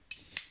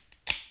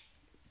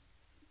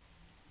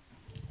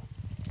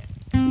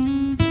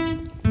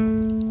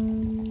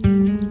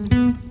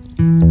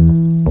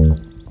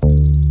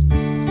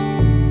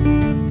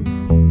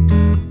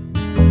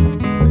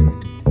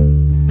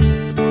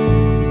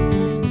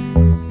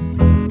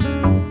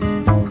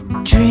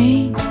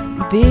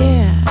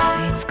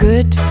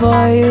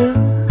for you.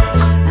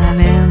 I'm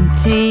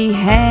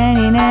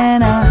empty-handed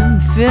and I'm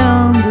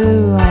feeling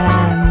blue, and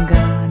I'm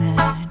gonna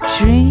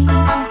dream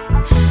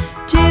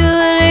till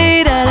the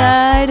day that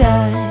I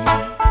die.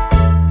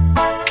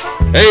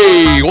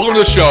 Hey, welcome to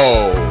the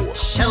show.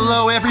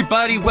 Hello,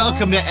 everybody.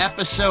 Welcome to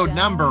episode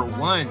number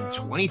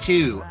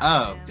 122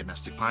 of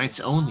Domestic Pints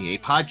Only, a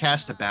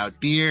podcast about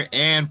beer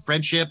and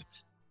friendship.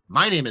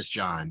 My name is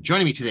John.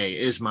 Joining me today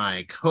is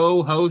my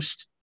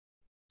co-host,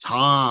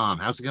 Tom.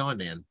 How's it going,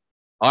 man?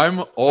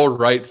 I'm all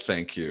right,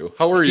 thank you.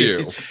 How are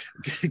you?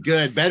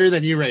 Good. Better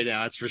than you right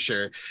now, that's for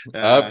sure.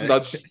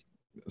 That's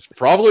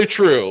probably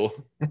true.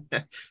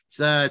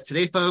 So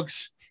today,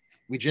 folks,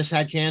 we just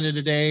had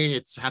Canada Day.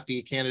 It's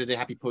happy Canada Day,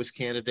 happy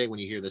post-Canada Day. When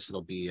you hear this,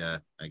 it'll be, I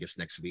guess,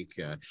 next week.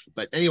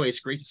 But anyways,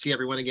 great to see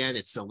everyone again.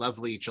 It's a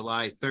lovely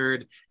July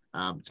 3rd.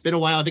 It's been a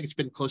while. I think it's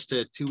been close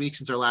to 2 weeks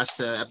since our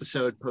last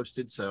episode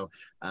posted. So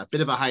a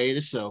bit of a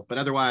hiatus. But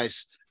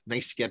otherwise,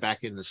 nice to get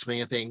back into the swing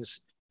of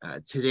things.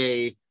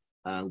 Today,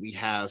 we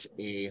have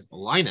a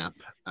lineup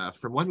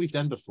from one we've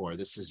done before.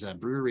 This is a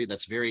brewery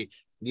that's very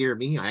near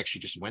me. I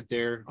actually just went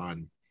there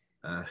on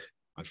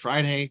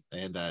Friday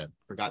and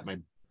forgot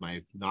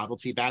my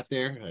novelty bat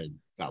there. I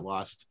got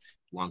lost.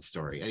 Long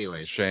story.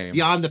 Anyways, shame.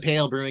 Beyond the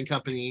Pale Brewing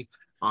Company,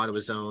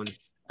 Ottawa's own.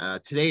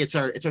 Today it's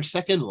our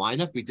second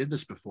lineup. We did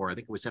this before. I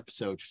think it was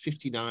episode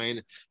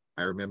 59.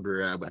 I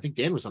remember. I think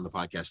Dan was on the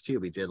podcast too.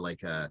 We did like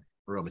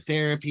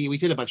aromatherapy. We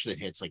did a bunch of the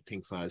hits like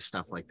Pink Fuzz,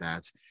 stuff like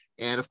that.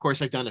 And of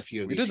course, I've done a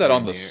few of these. We did that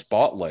on the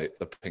Spotlight,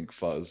 the Pink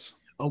Fuzz.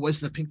 Oh, was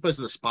the Pink Fuzz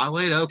in the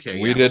Spotlight?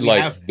 Okay. We did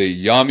the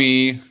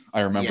Yummy.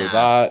 I remember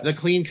that. The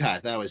Clean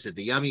Cut. That was it.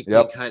 The Yummy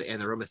Clean Cut and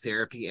the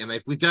aromatherapy.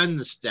 And we've done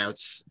the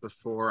stouts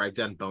before. I've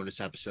done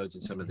bonus episodes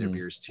in some of their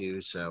beers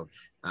too. So,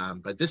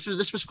 but this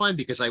was fun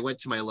because I went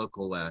to my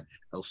local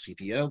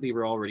LCPO. They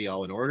were already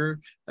all in order.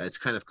 It's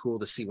kind of cool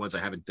to see ones I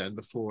haven't done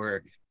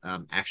before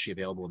actually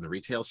available in the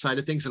retail side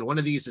of things. And one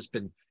of these is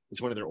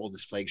one of their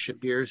oldest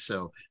flagship beers.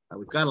 So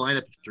we've got a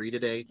lineup of 3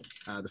 today.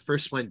 The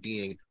first one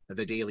being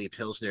the Daily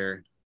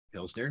Pilsner,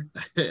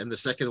 and the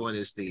second one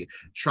is the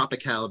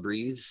Tropicale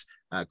Breeze,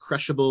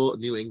 Crushable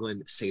New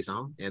England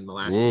Saison, and the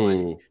last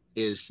one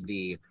is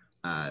the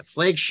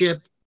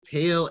flagship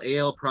Pale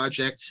Ale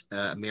Project,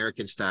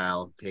 American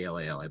Style Pale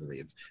Ale, I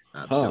believe.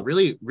 So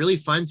really, really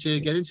fun to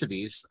get into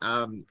these.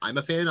 I'm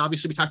a fan.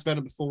 Obviously, we talked about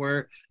it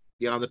before.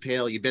 Beyond the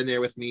Pale, you've been there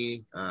with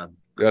me.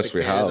 Yes,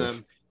 we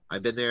have.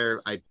 I've been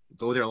there. I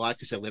go there a lot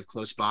because I live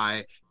close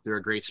by. They're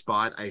a great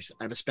spot.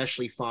 I'm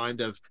especially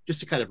fond of, just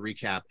to kind of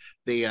recap,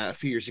 they a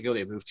few years ago,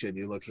 they moved to a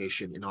new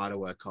location in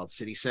Ottawa called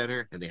City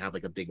Center, and they have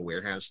like a big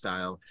warehouse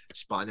style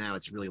spot now.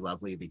 It's really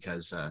lovely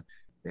because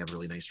they have a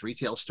really nice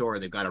retail store,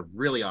 and they've got a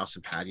really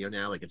awesome patio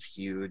now. Like, it's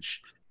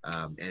huge.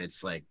 And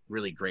it's like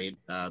really great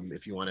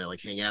if you want to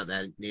like hang out in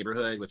that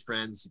neighborhood with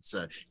friends. It's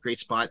a great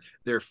spot.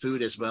 Their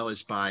food as well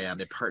is by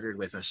they partnered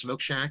with a Smoke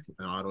Shack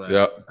in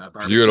Ottawa.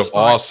 Beautiful,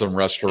 spot. awesome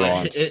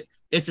restaurant.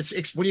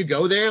 It's when you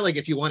go there, like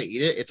if you want to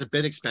eat it, it's a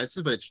bit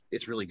expensive, but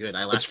it's really good.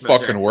 It's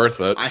fucking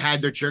worth it. I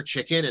had their jerk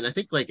chicken, and I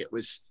think like it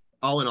was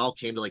all in all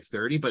came to like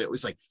 30, but it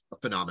was like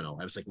phenomenal.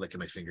 I was like licking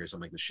my fingers.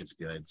 I'm like, this shit's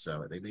good.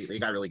 So they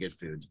got really good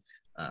food.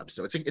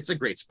 So it's a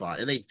great spot,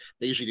 and they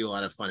usually do a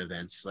lot of fun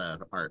events,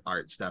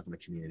 art stuff in the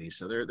community.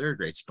 So they're a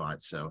great spot.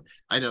 So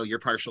I know you're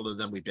partial to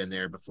them. We've been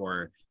there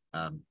before.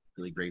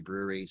 Really great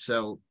brewery.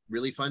 So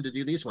really fun to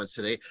do these ones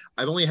today.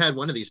 I've only had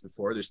one of these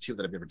before. There's 2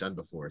 that I've never done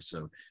before.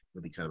 So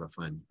it'll be kind of a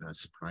fun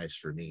surprise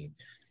for me.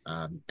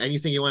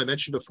 Anything you want to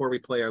mention before we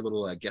play our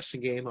little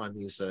guessing game on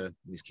these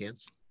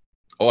cans?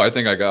 Oh, I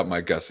think I got my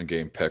guessing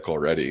game pick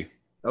already.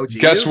 Oh,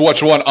 guess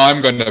which one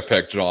I'm going to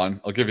pick, John?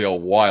 I'll give you a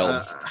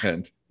wild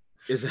hint.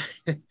 Does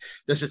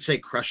it say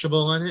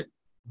Crushable on it?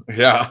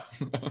 Yeah.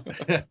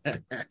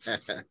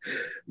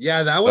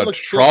 Yeah, that one the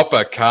looks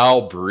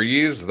Tropicale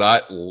Breeze.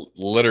 That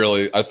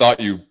literally, I thought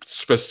you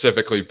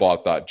specifically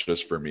bought that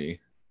just for me.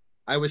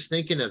 I was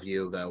thinking of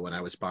you though when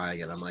I was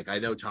buying it. I'm like, I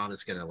know Tom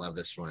is gonna love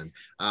this one.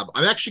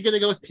 I'm actually gonna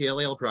go with Pale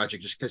Ale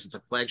Project just because it's a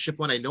flagship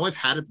one. I know I've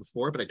had it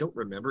before, but I don't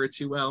remember it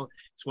too well.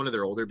 It's one of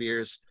their older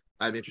beers.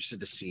 I'm interested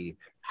to see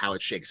how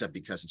it shakes up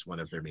because it's one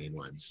of their main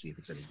ones. See if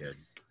it's any good.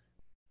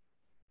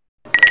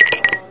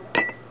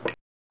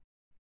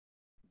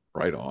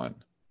 Right on.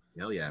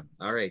 Hell yeah.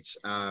 All right.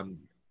 I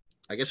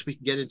guess we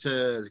can get into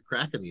the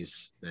crack of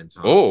these then,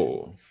 Tom.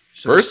 Oh,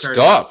 so first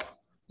up.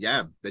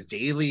 Yeah, the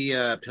Daily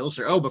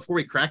Pilsner. Oh, before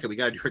we crack it, we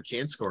got to do our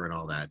can score and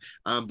all that.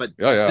 But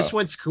yeah. This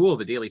one's cool,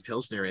 the Daily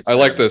Pilsner. I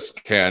like this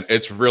can.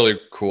 It's really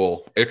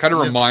cool. It kind of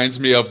reminds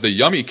me of the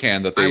Yummy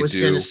can that they do. I was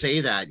going to say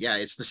that. Yeah,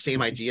 it's the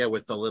same idea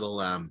with the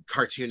little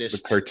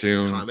cartoonist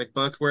comic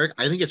book work.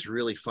 I think it's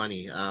really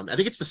funny. I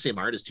think it's the same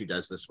artist who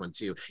does this one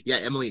too. Yeah,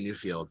 Emily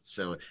Newfield.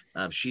 So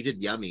she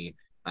did Yummy.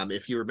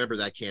 If you remember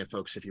that can,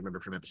 folks, if you remember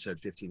from episode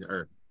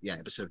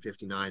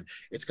 59,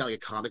 it's got like a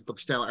comic book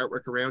style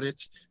artwork around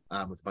it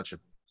with a bunch of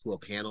cool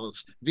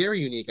panels. Very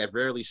unique. I've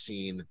rarely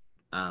seen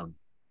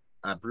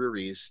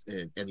breweries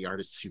and the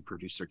artists who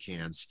produce their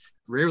cans,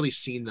 rarely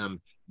seen them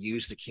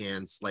use the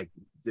cans like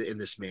in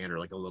this manner,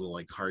 like a little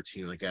like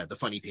cartoon, like the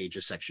funny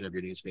pages section of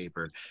your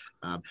newspaper.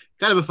 Kind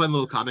of a fun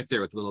little comic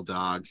there with the little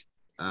dog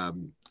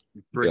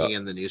bringing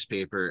in the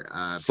newspaper.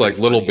 It's like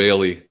Funny. Little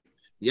Bailey.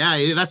 Yeah,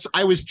 I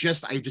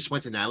just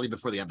went to Natalie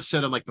before the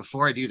episode. I'm like,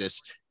 before I do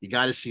this, you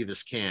got to see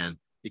this can,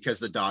 because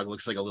the dog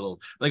looks like a little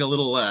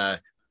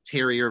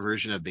terrier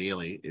version of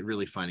Bailey.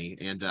 Really funny.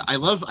 And I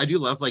do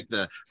love like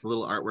the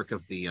little artwork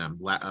of the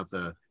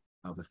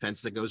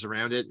fence that goes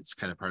around it. It's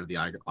kind of part of the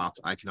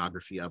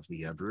iconography of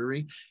the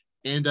brewery.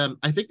 And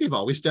I think they've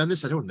always done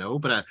this. I don't know,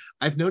 but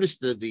I've noticed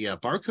the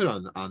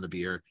barcode on the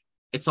beer.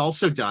 It's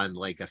also done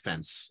like a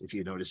fence. If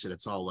you notice it,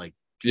 it's all like,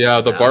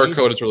 yeah, the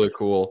barcode is really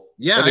cool.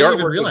 Yeah, and the I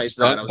didn't artwork realize was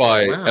that. done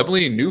by like, wow.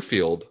 Emily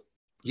Newfield.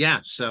 Yeah,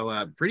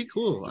 so pretty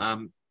cool.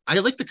 I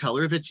like the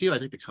color of it too. I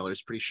think the color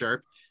is pretty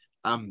sharp.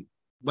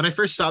 When I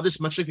first saw this,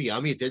 much like the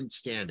Yummy, it didn't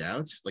stand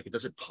out. Like, it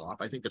doesn't pop.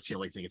 I think that's the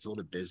only thing. It's a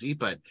little bit busy,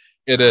 but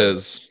it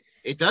is.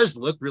 It does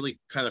look really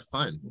kind of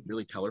fun,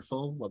 really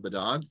colorful. Love the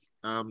dog.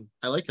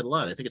 I like it a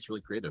lot. I think it's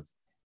really creative.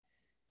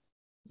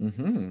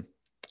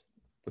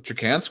 What's your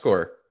can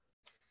score?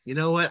 You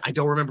know what? I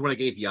don't remember what I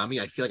gave Yummy.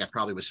 I feel like I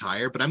probably was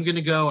higher, but I'm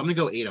gonna go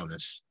 8 on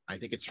this. I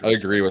think it's really I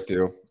agree with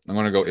you. I'm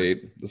gonna go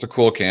 8. It's a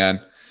cool can.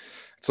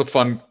 It's a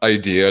fun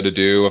idea to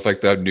do with like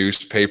that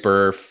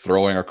newspaper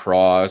throwing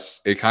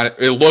across.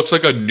 It looks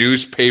like a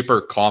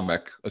newspaper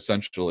comic,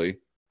 essentially.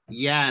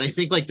 Yeah, and I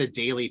think like the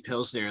Daily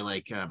Pilsner,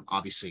 like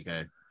obviously like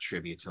a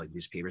tribute to like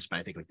newspapers, but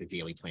I think like the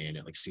Daily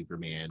Planet, like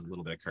Superman, a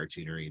little bit of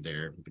cartoonery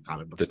there with the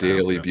comic book. The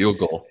Daily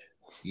Bugle.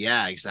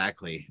 Yeah,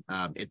 exactly.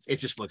 It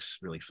just looks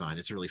really fun.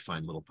 It's a really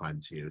fun little pun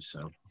too.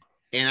 So,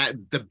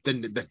 and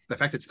the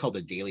fact that it's called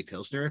the Daily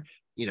Pilsner,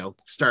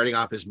 starting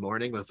off his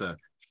morning with a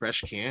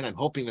fresh can. I'm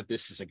hoping that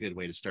this is a good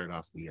way to start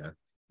off the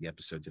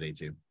episode today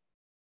too.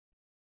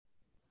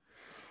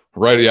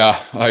 Right, yeah,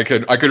 I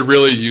could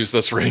really use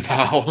this right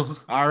now.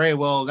 All right,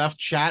 well, enough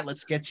chat.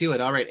 Let's get to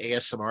it. All right,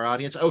 ASMR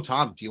audience. Oh,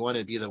 Tom, do you want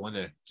to be the one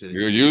to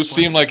you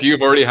seem like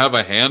you've already have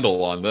a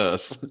handle on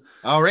this.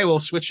 All right, we'll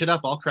switch it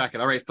up. I'll crack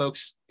it. All right,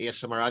 folks,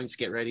 ASMR audience,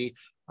 get ready.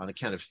 On the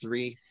count of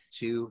 3,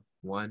 2,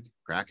 1,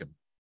 crack them.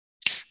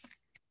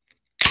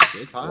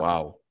 Okay,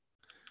 wow.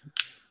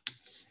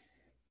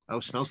 Oh,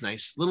 smells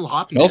nice. Little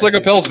hoppy. Smells like a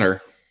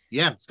Pilsner.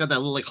 Yeah, it's got that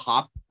little like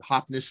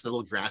hopness, the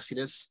little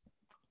grassiness.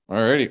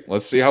 Alrighty,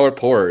 let's see how it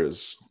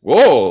pours.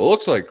 Whoa, it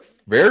looks like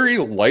very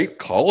light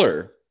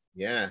color.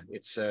 Yeah,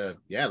 it's it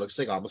looks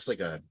like almost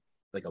like a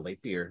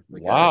light beer.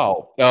 Like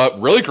wow.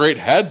 Really great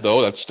head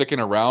though, that's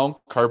sticking around.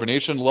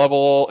 Carbonation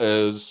level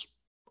is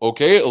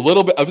okay. A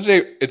little bit, I would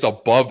say it's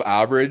above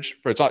average,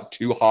 it's not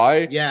too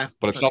high. Yeah,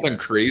 but it's nothing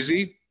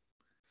crazy.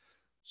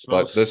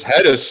 Smells. But this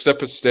head is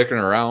sticking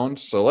around.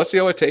 So let's see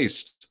how it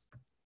tastes.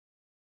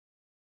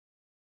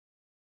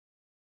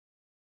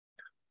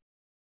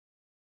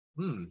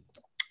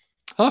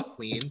 Huh.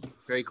 Clean,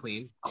 very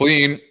clean.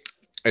 Clean.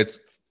 It's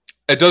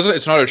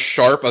not as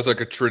sharp as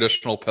like a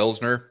traditional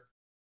Pilsner.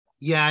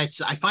 Yeah,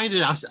 I find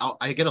it.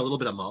 I get a little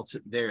bit of malt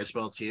there as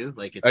well too.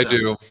 Like it's. I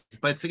do,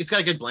 but it's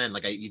got a good blend.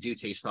 Like you do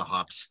taste the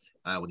hops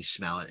when you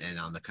smell it, and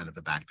on the kind of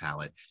the back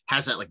palate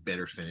has that like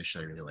bitter finish that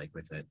I really like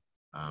with it.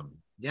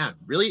 Yeah,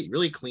 really,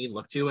 really clean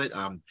look to it.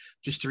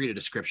 Just to read a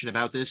description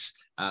about this,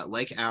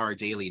 like our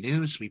daily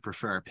news, we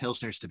prefer our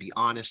Pilsners to be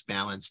honest,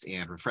 balanced,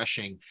 and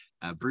refreshing.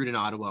 Brewed in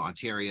Ottawa,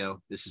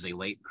 Ontario, this is a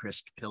light,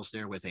 crisp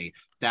Pilsner with a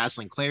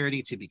dazzling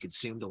clarity to be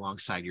consumed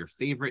alongside your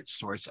favorite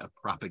source of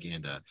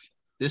propaganda.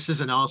 This is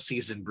an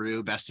all-season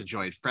brew, best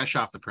enjoyed fresh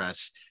off the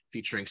press,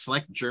 featuring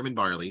select German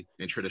barley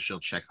and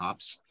traditional Czech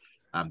hops.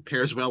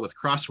 Pairs well with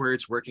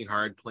crosswords, working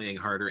hard, playing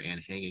harder,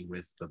 and hanging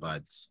with the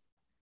buds.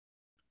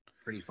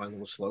 Pretty fun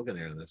little slogan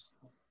there in this.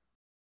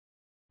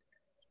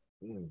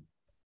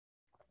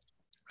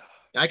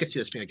 I could see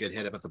this being a good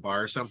hit up at the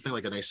bar or something,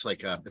 like a nice,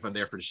 like if I'm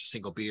there for just a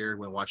single beer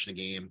when watching a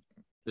game.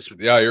 This would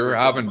you're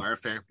having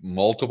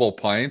multiple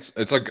pints.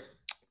 It's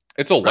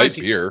a light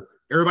beer.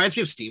 It reminds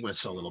me of Steam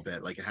Whistle a little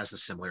bit. Like it has a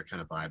similar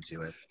kind of vibe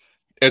to it.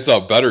 It's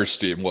a better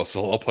Steam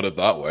Whistle, I'll put it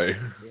that way.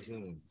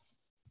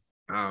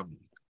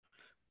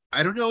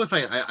 I don't know if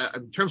I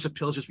in terms of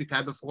Pilsners we've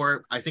had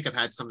before, I think I've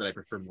had some that I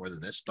prefer more than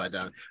this, but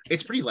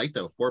it's pretty light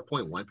though,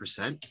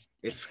 4.1%.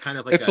 It's kind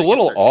of like it's a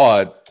little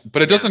odd,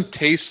 but it doesn't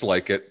taste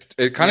like it.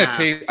 It kind of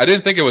tastes. I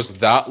didn't think it was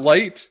that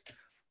light,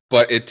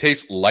 but it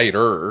tastes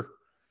lighter.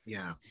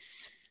 Yeah,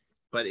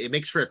 but it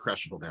makes for a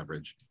crushable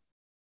beverage.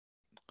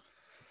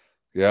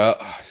 Yeah,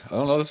 I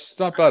don't know. This is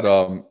not bad.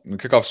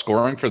 Kickoff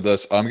scoring for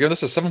this. I'm giving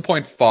this a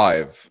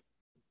 7.5.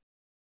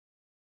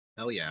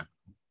 Hell yeah.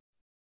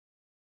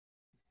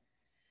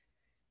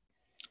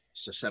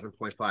 So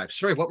 7.5.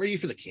 Sorry, what were you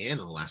for the can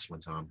on the last one,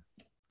 Tom?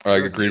 I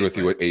agreed with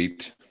you at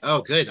 8.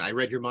 Oh, good. I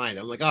read your mind.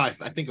 I'm like, I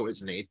think it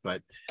was an 8,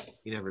 but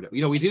you never know.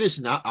 We do this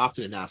not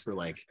often enough. We're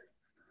like,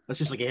 let's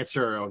just like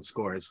answer our own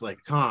scores. Like,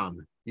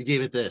 Tom, you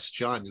gave it this.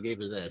 John, you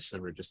gave it this.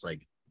 And we're just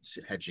like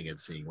hedging it,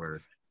 seeing where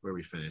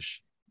we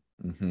finish.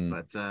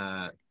 But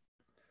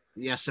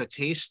yeah, so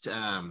taste.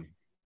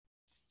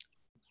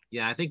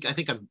 Yeah, I think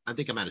I'm at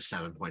a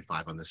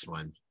 7.5 on this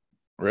one.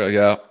 Really,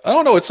 yeah. I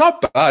don't know. It's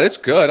not bad. It's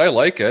good. I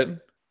like it.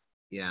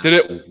 Yeah. Did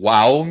it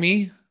wow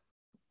me?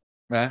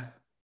 Meh.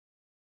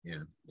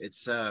 Yeah.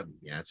 It's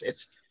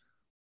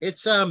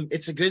it's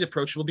a good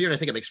approachable beer, and I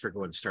think it makes for a good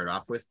one to start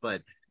off with.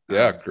 But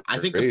Yeah, I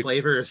think the great.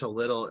 flavor is a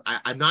little.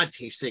 I'm not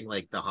tasting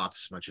like the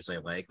hops as much as I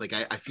like. Like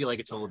I feel like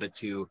it's a little bit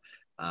too.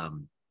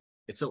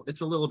 It's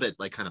a little bit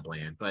like kind of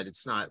bland, but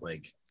it's not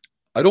like.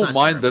 I It's don't not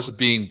mind terrible. this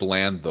being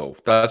bland though.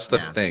 That's the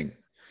Yeah. thing.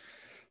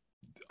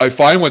 I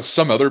find when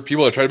some other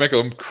people that try to make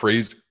them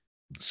crazy,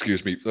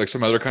 excuse me, like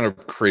some other kind of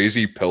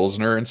crazy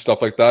pilsner and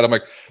stuff like that, I'm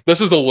like,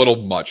 this is a little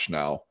much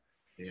now.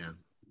 Yeah.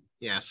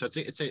 Yeah. So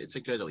it's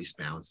a good at least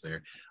balance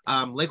there.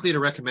 Likely to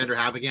recommend or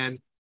have again.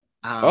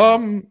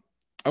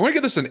 I want to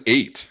give this an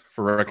 8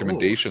 for Oh,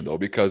 recommendation though,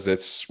 because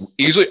it's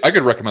easily I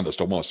could recommend this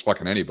to almost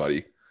fucking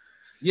anybody.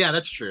 yeah,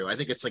 that's true. I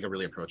think it's like a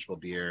really approachable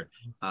beer.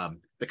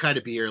 The kind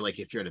of beer, like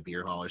if you're at a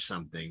beer hall or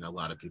something, a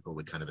lot of people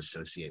would kind of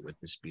associate with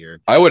this beer.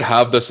 I would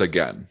have this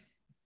again.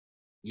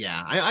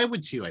 Yeah, I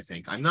would too. I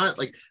think I'm not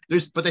like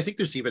but I think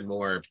there's even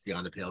more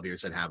beyond the pale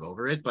beers that have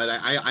over it. But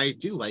I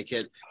do like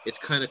it. It's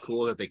kind of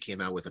cool that they came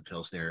out with a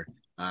Pilsner,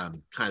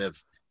 kind of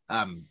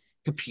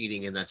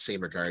competing in that same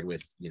regard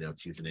with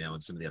Tooth and Nail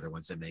and some of the other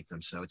ones that make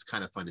them. So it's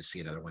kind of fun to see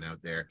another one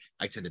out there.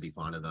 I tend to be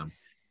fond of them,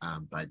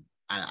 but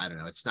I don't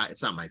know. It's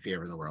not my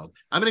favorite in the world.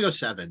 I'm gonna go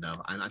 7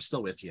 though. I'm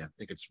still with you. I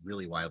think it's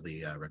really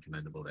widely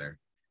recommendable there.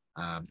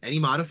 Any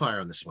modifier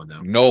on this one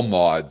though? No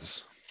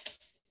mods.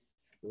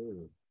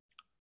 Ooh.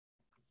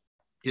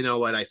 You know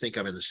what? I think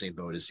I'm in the same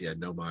boat as you.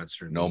 No mods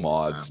for me. No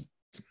mods.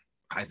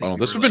 I think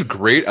This would have been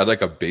great at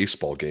like a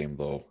baseball game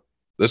though.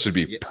 This would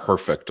be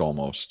perfect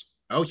almost.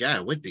 Oh yeah,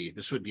 it would be.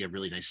 This would be a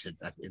really nice hit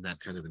in that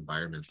kind of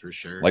environment for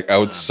sure. Like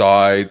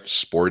outside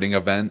sporting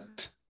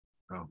event.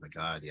 Oh my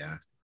god, yeah,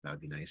 that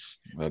would be nice.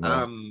 But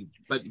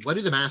what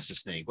do the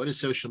masses think? What does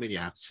social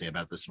media have to say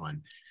about this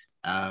one?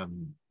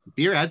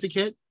 Beer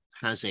Advocate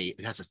has a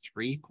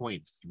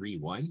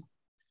 3.31,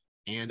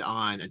 and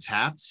on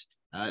Untappd,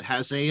 it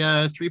has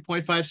a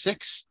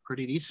 3.56.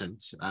 Pretty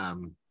decent.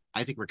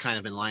 I think we're kind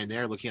of in line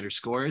there. Looking at our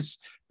scores,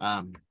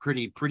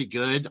 pretty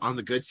good on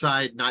the good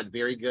side. Not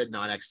very good,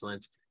 not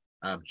excellent.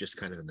 Just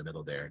kind of in the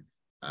middle there.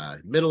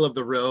 Middle of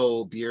the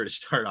row beer to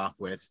start off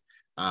with.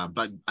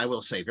 But I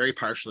will say, very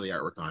partial to the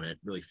artwork on it.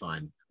 Really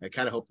fun. I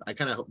kind of hope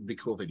it'd be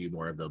cool if they do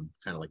more of them.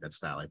 Kind of like that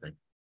style, I think.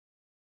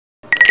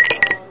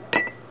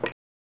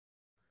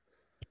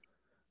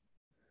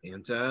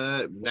 And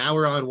now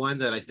we're on one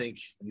that I think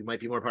you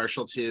might be more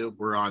partial to.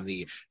 We're on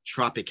the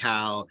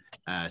Tropicale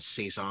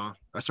Saison.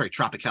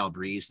 Tropicale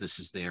Breeze. This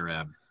is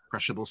their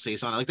crushable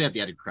Saison. I like they have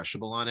the added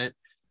crushable on it.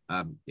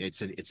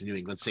 It's a New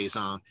England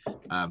Saison.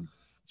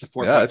 It's a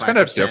 4.5%. Yeah, it's kind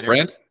of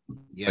different.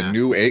 Yeah. A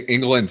New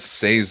England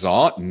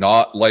Saison,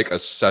 not like a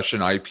session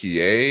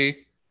IPA.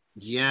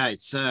 Yeah,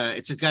 it's got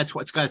its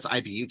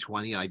IBU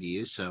 20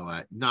 IBU,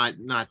 so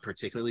not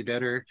particularly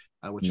bitter.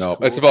 Which is cool.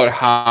 It's about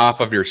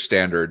half of your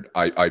standard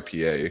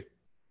IPA.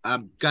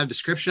 Got a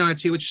description on it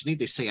too, which is neat.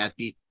 They say at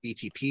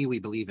BTP, we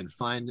believe in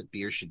fun.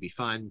 Beer should be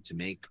fun to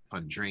make,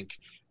 fun to drink,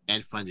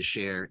 and fun to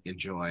share,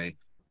 enjoy.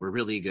 We're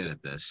really good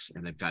at this,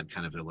 and they've got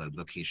kind of a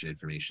location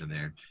information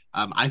there.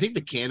 I think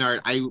the can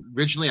art. I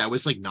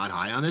was like not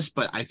high on this,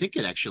 but I think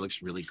it actually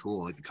looks really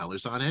cool. Like the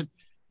colors on it.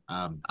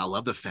 I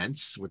love the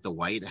fence with the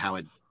white, how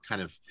it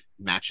kind of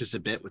matches a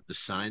bit with the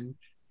sun.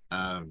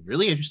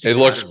 Really interesting. It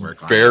looks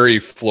very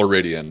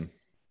Floridian.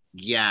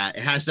 Yeah, it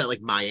has that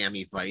like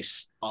Miami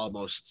Vice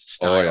almost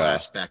style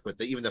aspect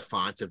with even the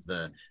font of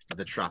the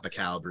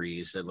Tropicale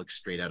Breeze. It looks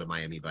straight out of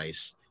Miami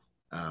Vice.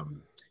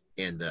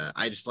 And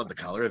I just love the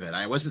color of it.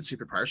 I wasn't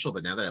super partial,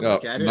 but now that I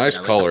look at it, nice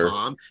color.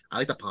 I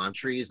like the palm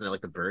trees and I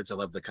like the birds. I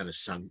love the kind of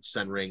sun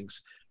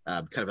rings,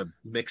 kind of a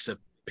mix of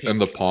pink,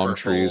 and the palm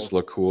trees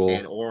look cool,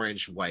 and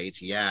orange,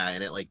 white. Yeah,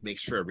 and it like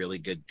makes for a really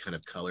good kind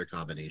of color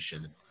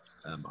combination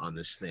on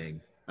this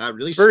thing.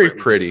 Really very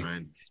pretty.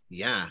 Design.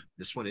 Yeah,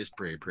 this one is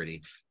pretty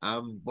pretty.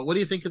 But what do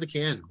you think of the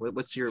can?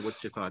 What's your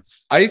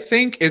thoughts? I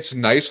think it's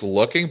nice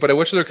looking, but I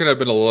wish there could have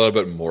been a little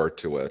bit more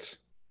to it.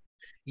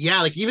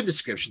 Yeah, like even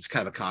description's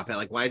kind of a cop out.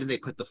 Like, why did they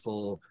put the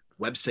full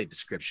website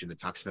description that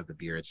talks about the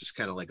beer? It's just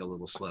kind of like a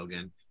little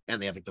slogan,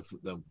 and they have like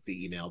the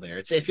email there.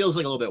 It feels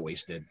like a little bit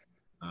wasted.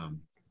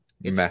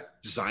 It's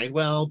designed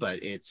well,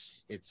 but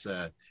it's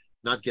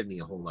not giving me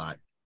a whole lot.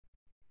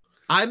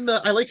 I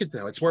like it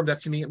though. It's warmed up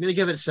to me. I'm gonna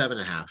give it a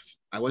 7.5.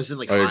 I wasn't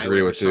like I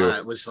agree with you.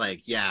 It was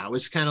like, yeah, I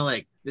was kind of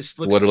like, this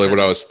looks literally what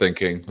I was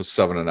thinking was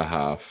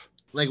 7.5.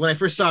 Like when I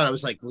first saw it, I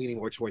was like leaning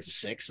more towards a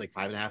 6, like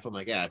 5.5. I'm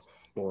like, yeah, it's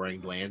boring,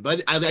 bland.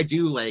 But I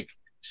do like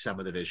some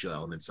of the visual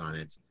elements on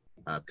it.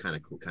 Kind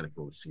of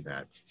cool to see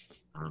that.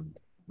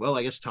 Well,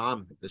 I guess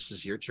Tom, this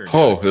is your turn.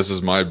 Oh, this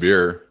is my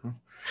beer.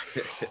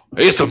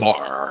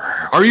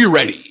 ASMR. Are you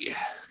ready?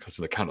 Because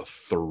of the count of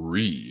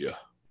 3,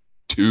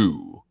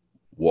 2,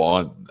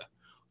 1.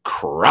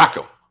 Crack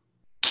 'em.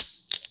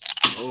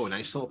 Oh,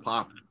 nice little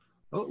pop.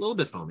 Oh, a little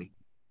bit foamy.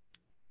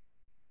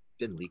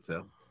 Didn't leak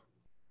though.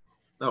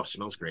 Oh,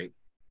 smells great.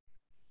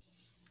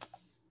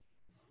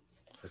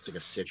 That's like a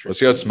citrus. Let's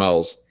see how it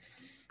smells.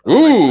 Oh,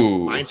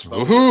 ooh, mine's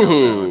foamy.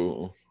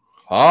 ooh.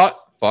 Hot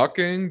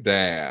fucking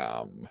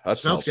damn. That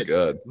Smells smells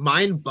good.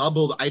 Mine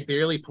bubbled. I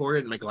barely poured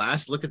it in my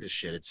glass. Look at this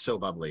shit. It's so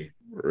bubbly.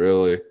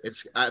 Really?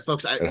 It's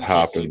folks. It You can't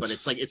happens. see, but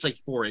it's like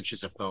 4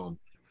 inches of foam.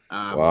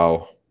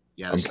 Wow.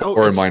 Yeah. I'm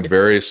pouring mine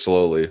very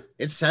slowly.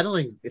 It's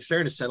settling. It's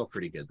starting to settle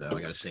pretty good, though.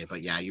 I gotta say.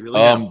 But yeah, you really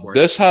gotta pour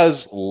this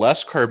has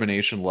less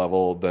carbonation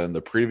level than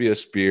the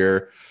previous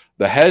beer.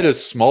 The head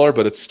is smaller,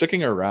 but it's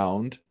sticking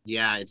around.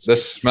 Yeah,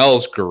 this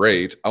smells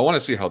great. I want to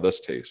see how this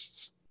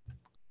tastes.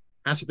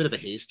 Has a bit of a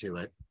haze to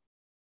it.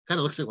 Kind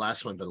of looks like the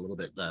last one, but a little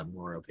bit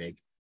more opaque.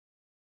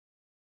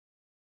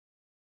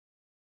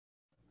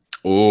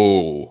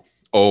 Oh,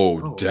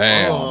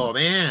 damn. Oh,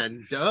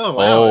 man. Oh,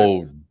 wow.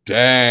 Oh,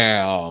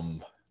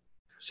 damn.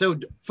 So,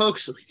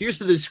 folks, here's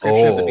the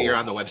description of the beer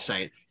on the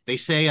website. They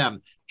say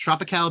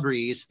Tropicale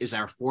Breeze is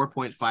our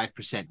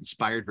 4.5%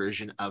 inspired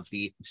version of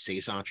the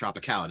Saison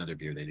Tropicale, another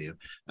beer they do.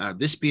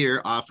 This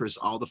beer offers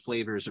all the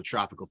flavors of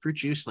tropical fruit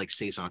juice like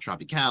Saison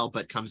Tropicale,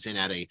 but comes in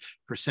at a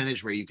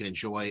percentage where you can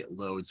enjoy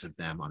loads of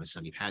them on a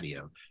sunny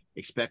patio.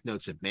 Expect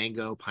notes of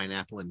mango,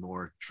 pineapple, and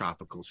more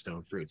tropical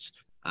stone fruits.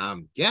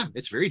 Yeah,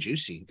 it's very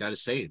juicy. Gotta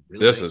say,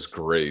 really this nice. is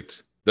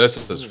great.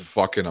 This is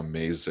fucking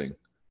amazing.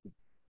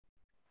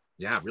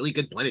 Yeah, really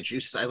good blended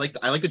juices. I like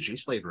the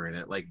juice flavor in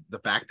it. Like the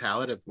back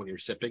palate of when you're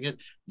sipping it,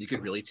 you can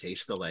really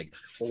taste the like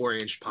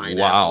orange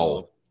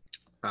pineapple.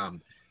 Wow.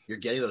 You're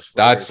getting those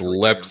flavors. That's really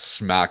lip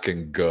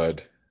smacking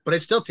good. But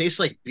it still tastes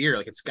like beer.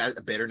 Like it's got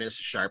a bitterness,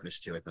 a sharpness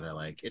to it that I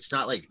like. It's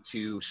not like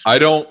too sweet. I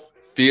don't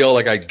feel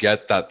like I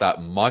get that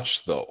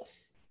much though.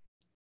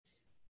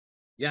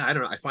 Yeah, I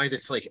don't know. I find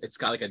it's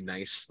got like a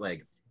nice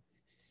like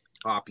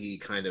hoppy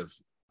kind of.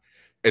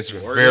 It's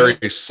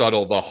very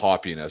subtle, the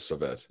hoppiness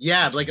of it.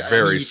 Yeah, it's like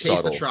very you subtle.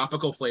 taste the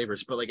tropical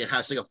flavors, but like it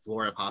has like a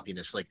flora of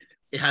hoppiness. Like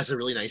it has a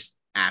really nice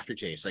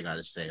aftertaste. I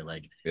gotta say,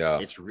 like yeah,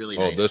 it's really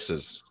nice. This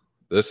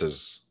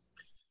is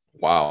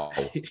wow.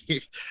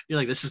 You're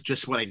like, this is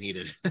just what I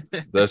needed.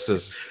 This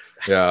is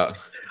yeah.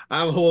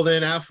 I'm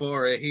holding out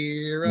for a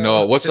hero.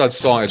 No, what's that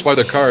song? It's by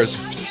the Cars.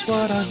 Just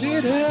what I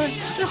needed.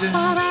 Just what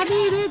I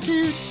needed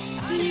to.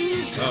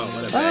 Oh,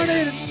 what a I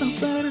needed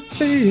somebody to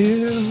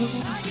feel.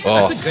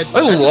 Oh, that's a good,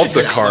 I love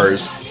the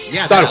Cars.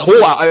 Yeah, that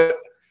whole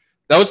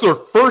that was their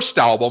first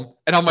album,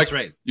 and I'm like,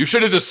 right. You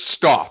should have just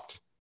stopped.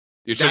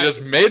 You should have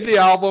just made the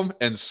album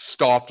and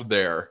stopped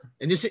there.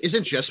 And this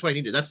isn't just what I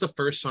needed. That's the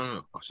first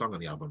song on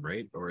the album,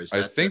 right? Or is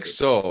that I think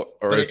so,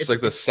 or it's like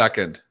the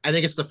second. I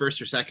think it's the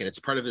first or second. It's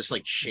part of this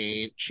like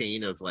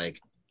chain of like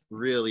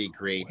really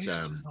great.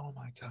 All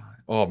my time.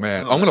 Oh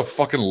man, I'm gonna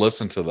fucking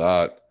listen to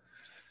that.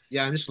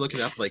 Yeah, I'm just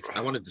looking up. Like,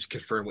 I wanted to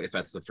confirm if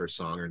that's the first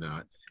song or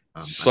not.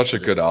 Such a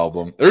good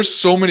album. There's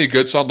so many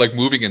good songs, like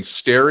Moving in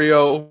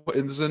Stereo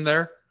is in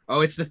there.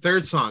 Oh, it's the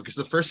third song because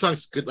the first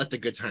song's good. Let the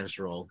Good Times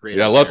Roll. Great.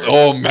 Yeah,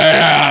 oh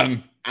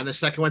man. And the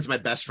second one's My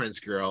Best Friend's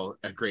Girl.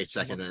 A great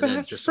second. And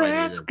then Just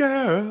Friend's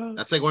Girl.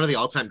 That's like one of the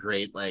all-time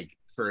great like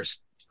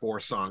first 4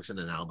 songs in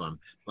an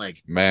album.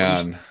 Like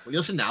man, when you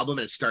listen to an album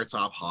and it starts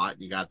off hot,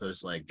 you got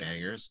those like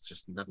bangers. It's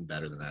just nothing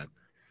better than that.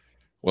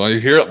 When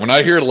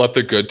I hear Let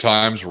the Good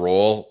Times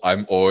Roll,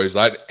 I'm always,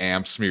 that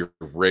amps me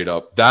right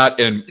up. That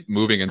and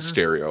Moving in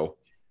Stereo.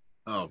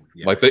 Oh,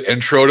 yeah. Like the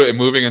intro to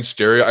Moving in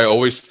Stereo, I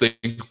always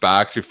think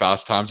back to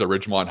Fast Times at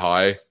Ridgemont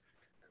High.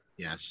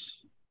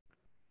 Yes.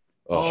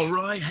 Oh. All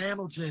right,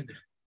 Hamilton.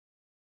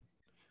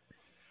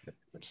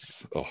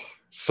 Oh,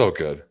 so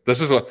good.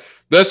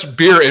 This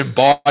beer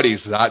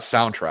embodies that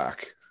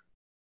soundtrack.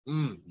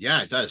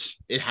 Yeah, it does.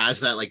 It has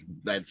that like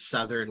that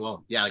southern,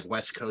 like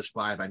West Coast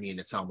vibe. I mean,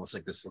 it's almost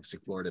like this looks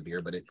like Florida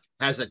beer, but it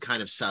has that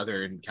kind of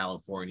Southern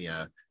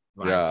California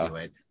vibe to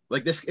it.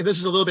 Like this, if this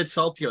was a little bit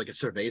saltier, like a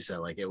cerveza,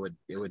 like it would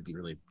be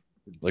really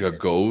like a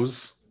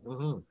goes.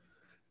 Mm-hmm.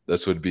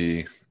 This would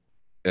be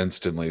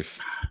instantly.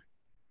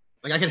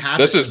 Like I could have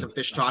this with some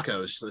fish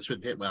tacos, so this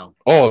would hit well.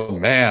 Oh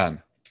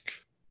man.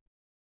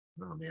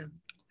 Oh man,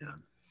 yeah.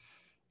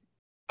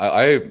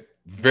 I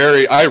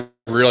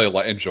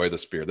really enjoy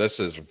this beer. This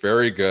is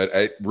very good.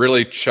 It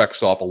really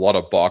checks off a lot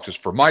of boxes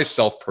for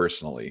myself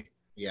personally.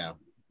 Yeah.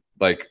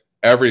 Like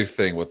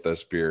everything with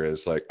this beer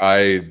is like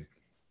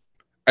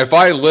if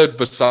I lived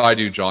beside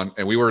you, John,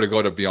 and we were to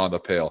go to Beyond the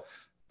Pale,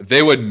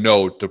 they would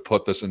know to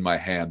put this in my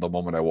hand the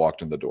moment I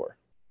walked in the door.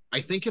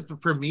 I think if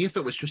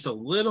it was just a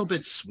little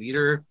bit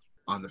sweeter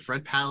on the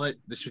front palate,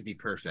 this would be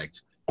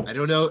perfect. I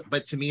don't know,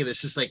 but to me,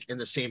 this is like in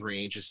the same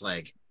range as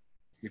like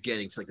you're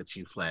getting to like the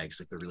Two Flags,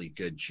 like the really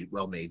good,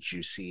 well-made,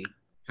 juicy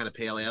kind of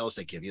pale ales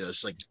that give you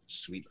those like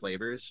sweet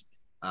flavors,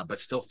 but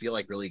still feel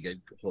like really good,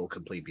 whole,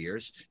 complete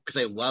beers.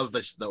 Because I love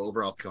the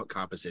overall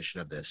composition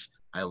of this.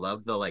 I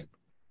love the like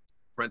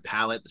front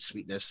palate, the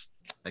sweetness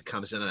that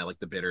comes in, and I like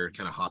the bitter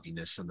kind of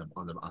hoppiness on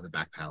the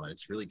back palate.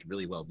 It's really,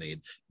 really well made,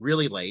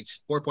 really light,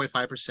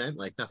 4.5%,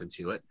 like nothing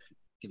to it.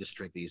 You can just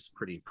drink these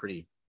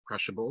pretty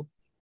crushable.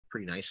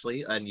 Pretty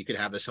nicely, and you could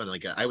have this on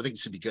like I would think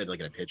this would be good like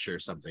in a pitcher or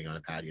something on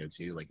a patio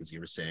too, like as you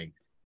were saying,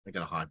 like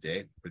on a hot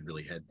day would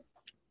really hit.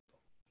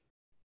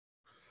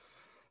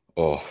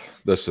 Oh,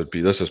 this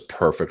is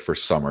perfect for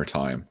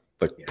summertime,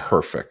 like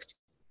perfect,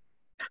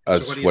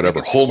 as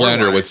whatever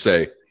Homelander would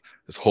say.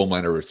 as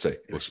Homelander would say,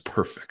 it was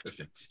perfect.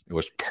 It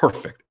was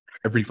perfect.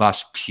 Every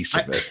last piece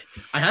of it.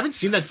 I haven't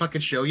seen that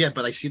fucking show yet,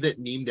 but I see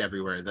that memed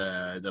everywhere.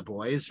 The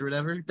boys or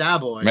whatever. Da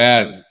Boys.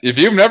 Man, if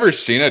you've never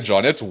seen it,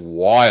 John, it's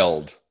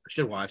wild. I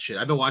should watch it.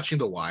 I've been watching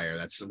The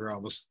Wire. We're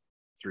almost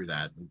through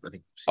that. I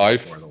think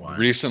I've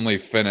recently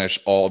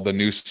finished all the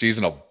new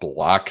season of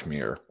Black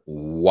Mirror.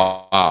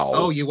 Wow.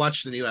 Oh, you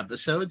watched the new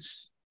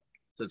episodes?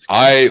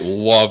 I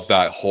love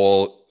that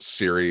whole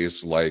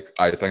series. Like,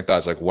 I think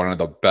that's like one of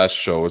the best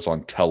shows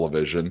on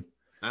television.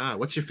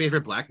 What's your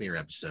favorite Black Mirror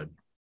episode?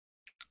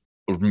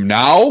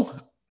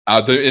 Now,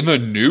 in the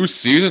new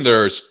season,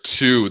 there's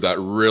two that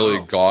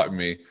really got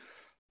me.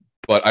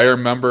 But I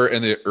remember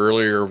in the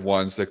earlier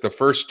ones, like the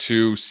first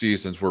two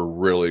seasons were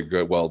really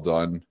good, well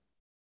done.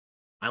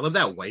 I love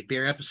that White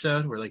Bear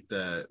episode where like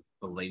the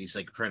lady's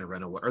like trying to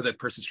run away, or the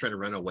person's trying to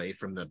run away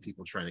from the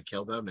people trying to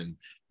kill them, and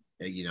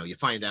you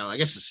find out. I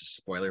guess it's a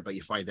spoiler, but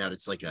you find out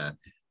it's like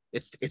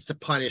it's to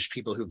punish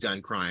people who've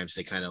done crimes.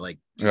 They kind of like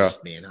do this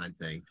manhunt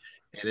thing,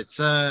 and it's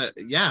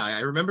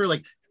I remember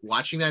like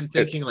watching that and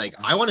thinking like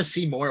I want to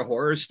see more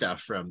horror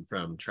stuff from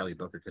Charlie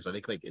Booker, because I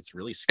think like it's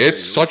really scary.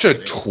 It's such a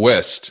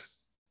twist.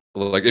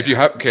 Like if you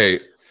have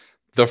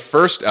the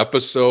first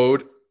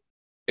episode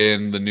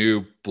in the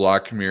new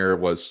Black Mirror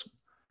was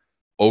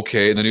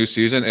okay in the new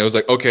season. It was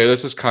like, okay,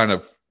 this is kind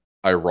of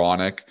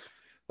ironic.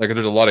 Like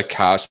there's a lot of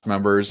cast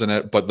members in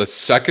it, but the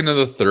second and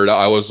the third,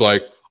 I was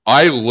like,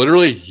 I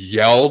literally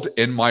yelled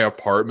in my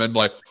apartment,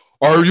 like,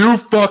 "Are you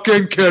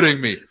fucking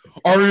kidding me?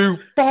 Are you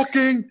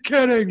fucking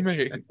kidding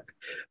me?"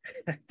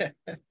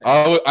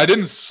 I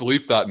didn't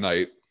sleep that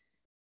night.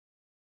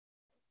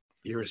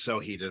 You were so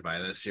heated by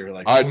this. You were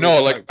like, I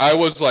know, like I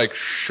was like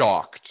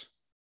shocked.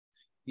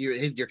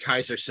 Your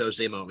Kaiser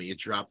Soze moment. You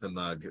dropped the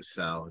mug, it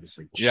fell. It's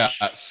like, yeah,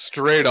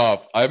 straight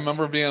up. I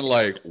remember being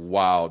like,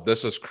 "Wow,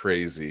 this is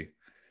crazy."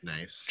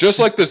 Nice. Just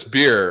like this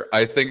beer,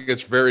 I think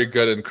it's very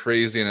good and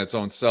crazy in its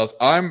own self.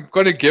 I'm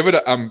going to give it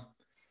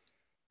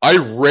I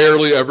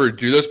rarely ever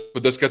do this,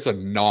 but this gets a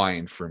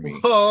 9 for me.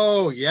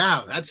 Oh,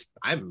 yeah.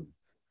 I'm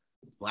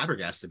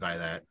flabbergasted by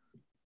that.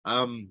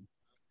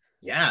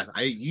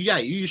 You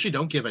usually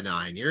don't give a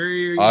 9.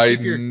 You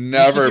keep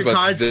your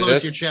cards close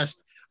to your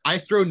chest. I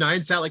throw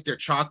 9s out like they're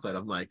chocolate.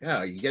 I'm like,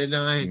 oh, you get a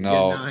 9.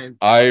 No, you get a 9.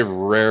 I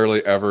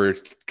rarely ever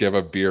give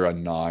a beer a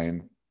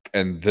 9.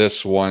 And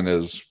this one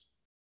is,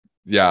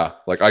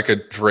 like I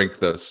could drink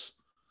this.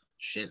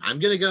 Shit, I'm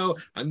gonna go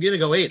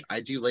 8. I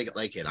do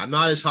like it. I'm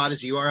not as hot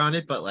as you are on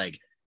it, but like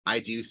I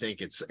do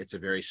think it's a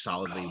very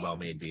solidly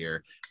well-made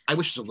beer. I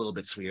wish it was a little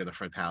bit sweeter in the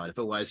front palate. If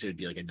it was, it would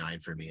be like a 9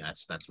 for me.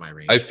 That's my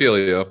range. I feel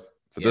you.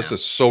 But this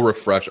is so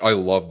refreshing. I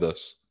love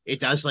this. It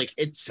does, like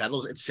it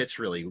sits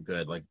really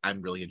good. Like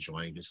I'm really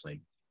enjoying just like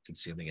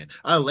consuming it.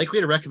 Likely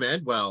to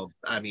recommend. Well,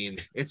 I mean,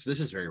 this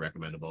is very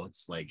recommendable.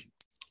 It's like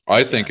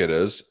I think it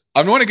is.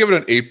 I'm going to give it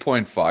an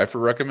 8.5 for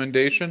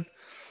recommendation.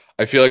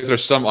 I feel like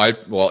there's some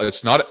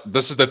it's not.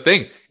 This is the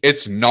thing.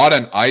 It's not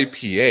an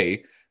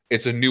IPA.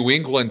 It's a New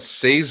England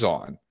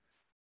Saison.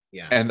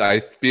 Yeah. And I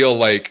feel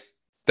like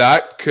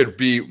that could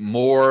be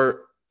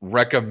more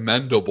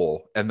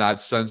recommendable in that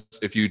sense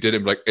if you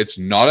didn't like it's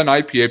not an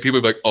IPA. People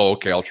would be like, "Oh,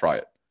 okay, I'll try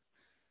it."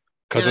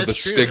 Because of the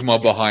stigma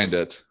behind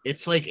it.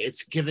 It's like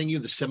it's giving you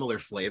the similar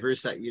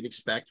flavors that you'd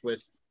expect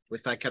with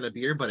that kind of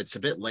beer, but it's a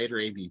bit lighter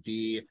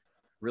ABV.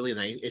 Really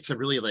nice. It's a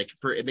really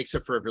it makes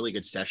it for a really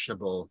good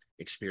sessionable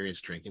experience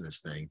drinking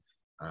this thing.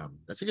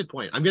 That's a good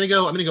point. I'm gonna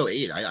go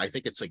 8. I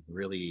think it's like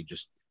really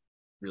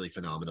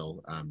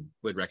phenomenal.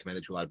 Would recommend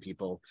it to a lot of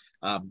people.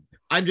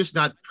 I'm just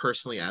not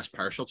personally as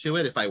partial to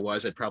it. If I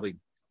was, I'd probably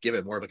give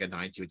it more of like a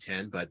 9 to a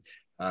 10, but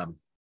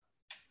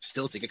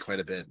still take it quite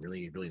a bit.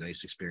 Really, really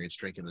nice experience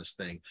drinking this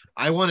thing.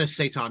 I want to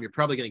say, Tom, you're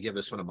probably going to give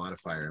this one a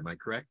modifier. Am I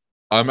correct?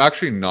 I'm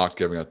actually not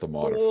giving it the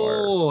modifier.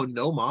 Oh,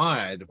 no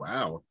mod.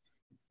 Wow.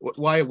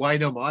 Why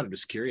no mod? I'm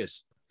just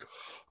curious.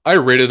 I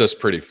rated this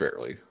pretty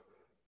fairly.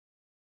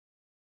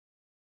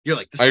 You're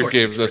like, the score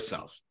speaks for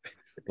itself.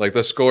 Like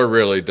the score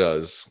really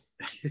does.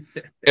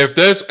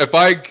 If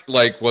I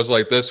like was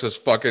like this was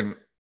fucking,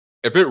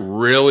 if it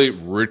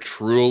really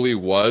truly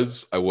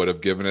was, I would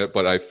have given it,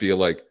 but I feel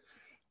like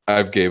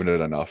I've given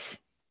it enough.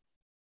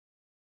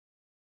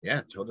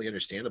 Yeah, totally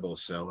understandable.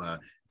 So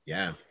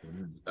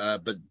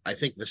but I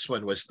think this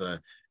one was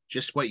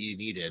just what you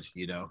needed,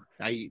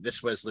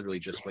 this was literally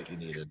just what you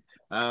needed.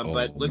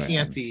 But looking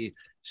at the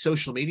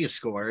social media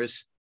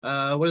scores,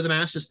 what do the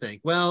masses think?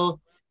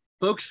 Well,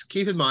 folks,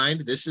 keep in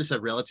mind, this is a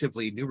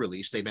relatively new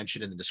release. They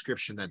mentioned in the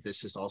description that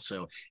this is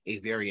also a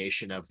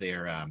variation of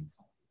their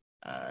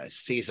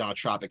Saison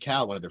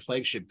Tropicale, one of their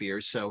flagship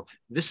beers. So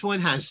this one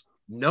has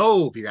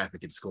no beer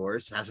advocate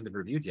scores, hasn't been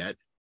reviewed yet.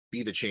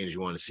 Be the change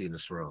you want to see in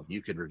this world.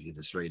 You could review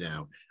this right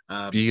now.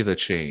 Be the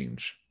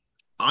change.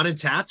 On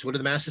Untapped, what do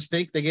the masses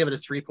think? They gave it a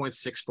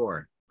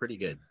 3.64. Pretty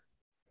good.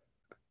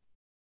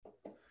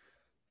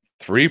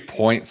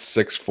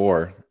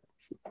 3.64.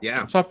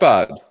 Yeah. It's not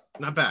bad.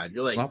 Not bad.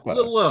 You're like a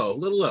little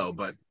low,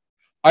 but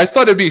I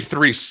thought it'd be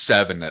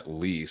 3.7 at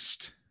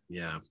least.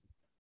 Yeah.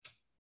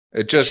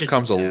 It just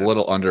comes a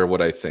little under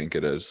what I think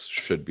it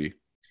should be.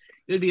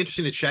 it'd be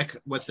interesting to check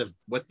what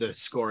the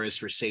score is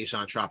for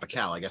Saison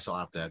Tropicale. I guess I'll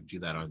have to do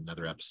that on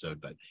another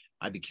episode, but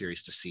I'd be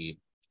curious to see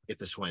if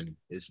this one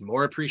is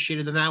more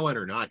appreciated than that one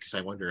or not, because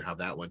I wonder how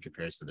that one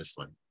compares to this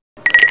one.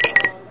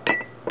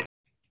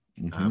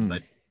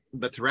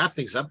 But to wrap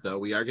things up, though,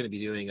 we are going to be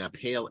doing a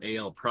Pale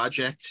Ale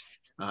Project.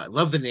 I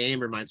love the name.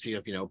 Reminds me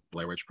of,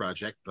 Blair Witch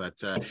Project,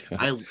 but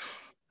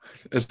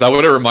Is that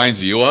what it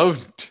reminds you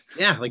of?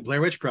 Yeah, like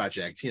Blair Witch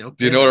Project, Do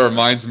you know what it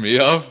reminds me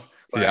of?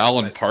 The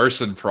Alan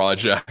Parsons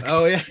Project.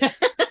 Oh, yeah.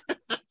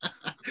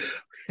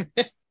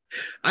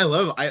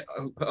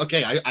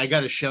 I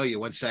got to show you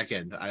 1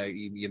 second.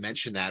 You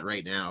mentioned that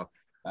right now.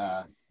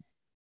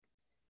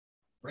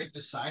 Right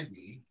beside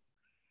me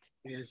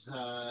is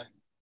a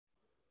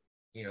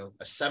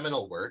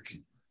seminal work.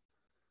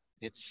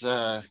 It's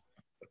oh,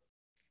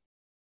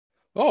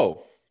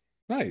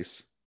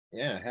 nice.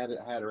 Yeah, I had it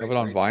right. Have it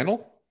on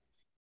vinyl?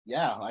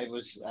 Yeah, I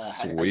was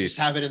I just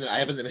have it I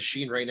have it in the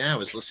machine right now. I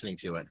was listening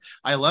to it.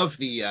 I love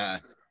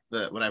the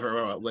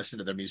whenever I listen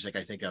to their music,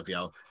 I think of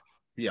from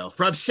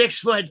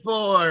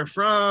 6'4",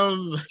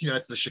 from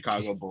it's the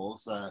Chicago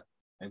Bulls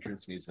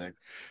entrance music.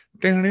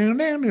 From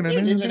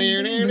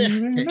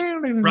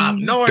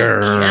North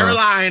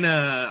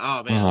Carolina.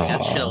 Oh man, I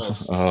got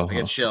chills. I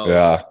get chills.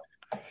 Yeah.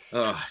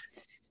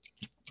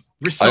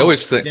 Frisson. I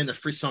always think the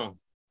frisson.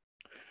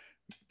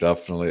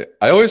 Definitely.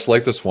 I always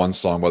like this one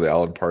song by the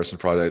Alan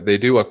Parsons Project. They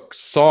do a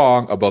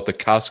song about the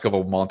cask of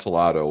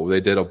Amontillado. They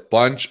did a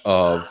bunch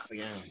of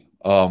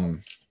who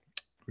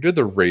did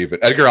the Raven?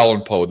 Edgar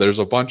Allan Poe. There's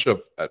a bunch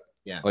of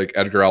like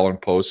Edgar Allan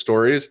Poe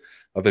stories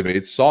that they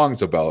made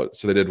songs about.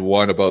 So they did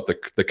one about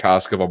the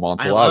cask of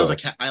Amontillado.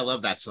 I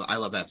love that song. I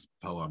love that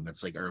poem.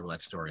 That's like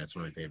that story. That's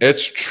one of my favorites.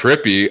 It's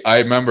trippy.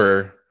 I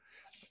remember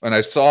when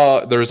I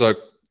saw I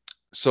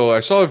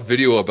saw a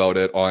video about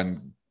it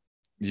on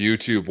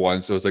YouTube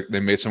once. It was like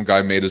some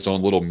guy made his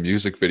own little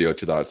music video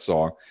to that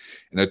song,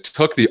 and it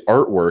took the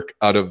artwork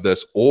out of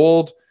this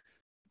old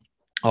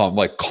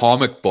like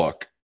comic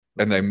book,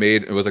 and they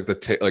made it was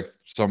like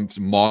some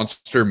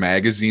monster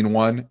magazine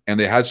one, and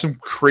they had some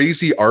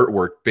crazy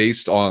artwork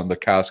based on the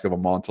cask of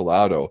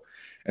Amontillado.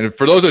 And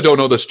for those that don't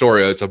know the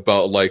story, it's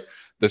about like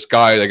this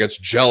guy that gets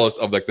jealous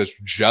of like this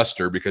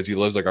jester because he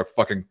lives like a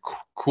fucking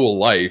cool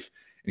life,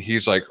 and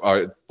he's like, all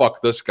right,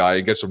 fuck this guy,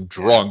 and gets him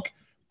drunk.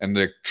 And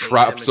they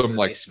traps him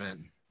like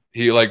basement.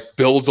 He like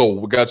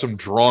gets him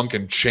drunk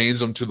and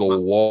chains him to the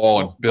wall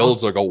and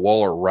builds like a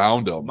wall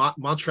around him.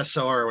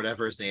 Montresor or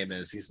whatever his name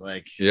is. He's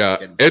like,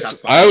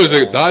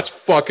 that's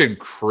fucking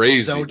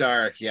crazy. So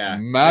dark. Yeah.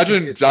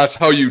 Imagine that's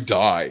how you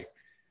die.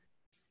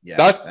 Yeah.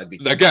 That'd be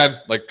again,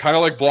 like kind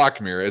of like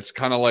Black Mirror. It's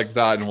kind of like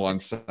that in one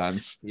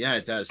sense. Yeah,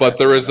 it does. But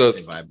there was a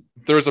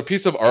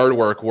piece of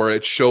artwork where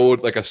it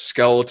showed like a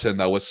skeleton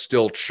that was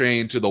still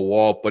chained to the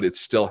wall, but it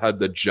still had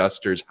the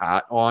jester's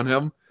hat on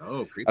him.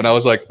 Oh, creepy. And I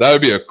was like, that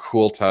would be a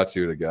cool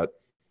tattoo to get.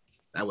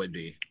 That would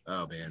be.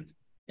 Oh man.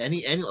 And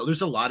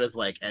there's a lot of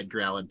like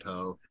Edgar Allan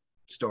Poe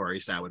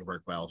stories that would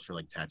work well for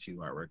like tattoo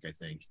artwork, I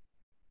think.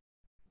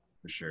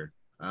 For sure.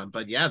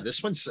 But yeah,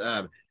 this one's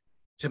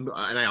and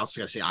I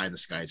also got to say, "Eye in the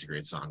Sky" is a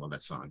great song. Love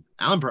that song.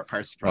 Alan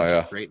Parsons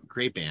Project,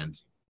 great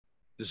band.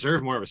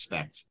 Deserve more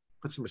respect.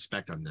 Put some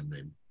respect on them,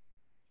 man.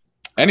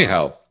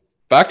 Anyhow,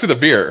 back to the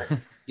beer.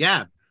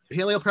 Yeah,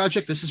 Pale Ale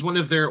Project. This is one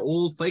of their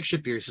old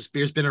flagship beers. This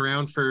beer's been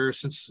around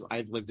since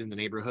I've lived in the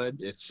neighborhood.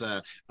 It's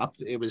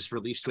It was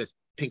released with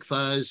Pink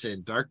Fuzz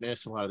and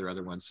Darkness and a lot of their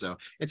other ones. So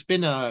it's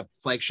been a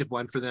flagship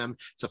one for them.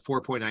 It's a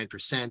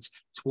 4.9%,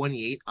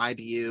 28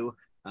 IBU.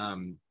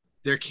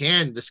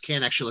 This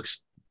can actually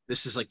looks.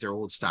 This is like their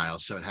old style,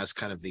 so it has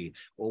kind of the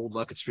old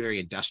look. It's very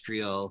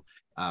industrial.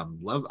 I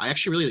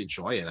actually really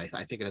enjoy it.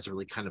 I think it has a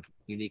really kind of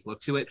unique look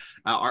to it.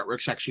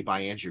 Artwork's actually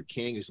by Andrew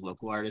King, who's a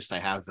local artist. I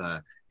have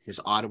his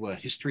Ottawa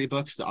history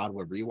books, the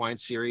Ottawa Rewind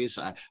series.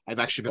 I've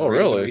actually been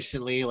reading them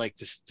recently, like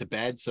to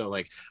bed. So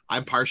like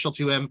I'm partial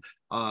to him.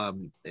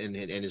 And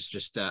it's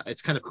just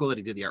it's kind of cool that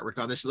he did the artwork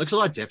on this. It looks a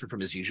lot different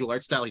from his usual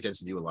art style. He tends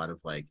to do a lot of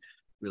like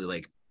really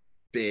like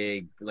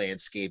big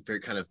landscape, very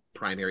kind of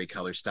primary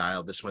color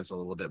style. This one's a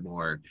little bit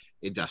more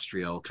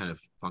industrial, kind of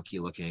funky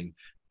looking.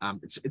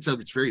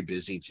 It's very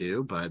busy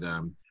too, but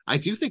I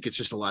do think it's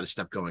just a lot of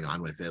stuff going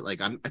on with it. Like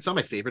it's not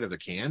my favorite of their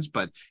cans,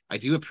 but I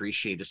do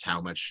appreciate just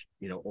how much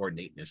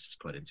ornateness is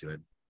put into it.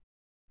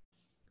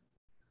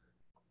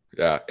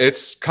 Yeah,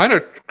 it's kind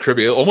of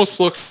creepy. It almost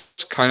looks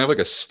kind of like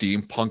a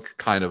steampunk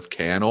kind of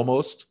can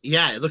almost.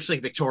 Yeah, it looks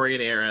like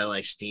Victorian era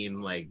like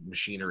steam like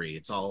machinery.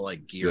 It's all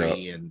like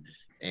geary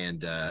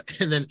and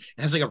then it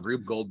has like a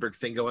Rube Goldberg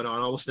thing going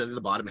on almost. And then at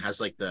the bottom it has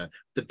like the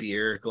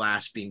beer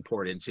glass being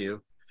poured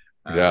into,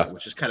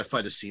 which is kind of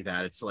fun to see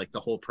that. It's like the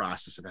whole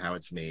process of how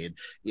it's made.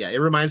 Yeah, it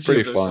reminds me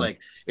of those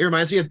it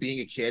reminds me of being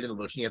a kid and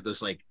looking at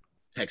those like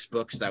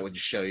textbooks that would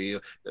show you.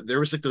 There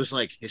was like those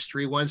like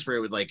history ones where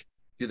it would like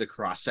do the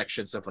cross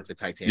sections of like the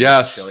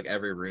Titanic, show like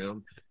every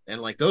room, and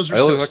like those are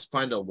so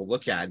fun to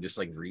look at and just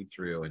like read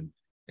through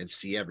and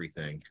see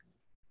everything.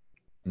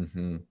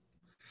 Mm-hmm.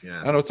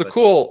 Yeah, I know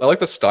I like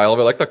the style of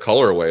it. I like the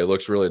colorway. It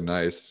looks really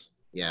nice.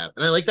 Yeah,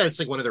 and I like that it's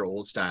like one of their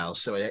old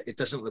styles, so it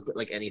doesn't look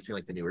like anything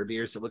like the newer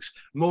beers. It looks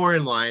more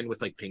in line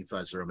with like Pink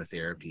Fuzz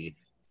aromatherapy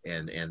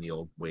and the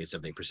old ways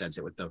that they present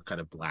it with the kind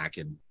of black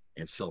and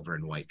silver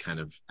and white kind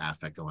of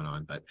affect going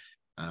on. But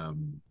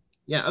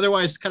yeah,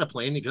 otherwise kind of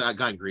plain. You got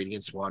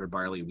ingredients: water,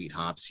 barley, wheat,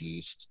 hops,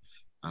 yeast.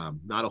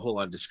 Not a whole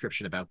lot of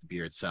description about the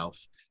beer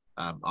itself.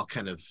 I'll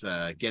kind of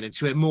get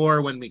into it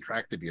more when we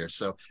crack the beer.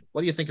 So,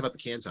 what do you think about the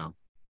can, Tom?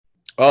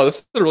 Oh, this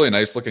is a really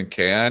nice looking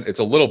can. It's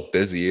a little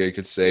busy, you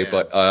could say, Yeah.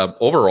 but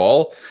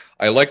overall,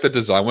 I like the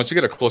design. Once you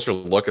get a closer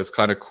look, it's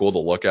kind of cool to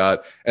look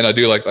at. And I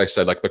do, like I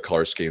said, like the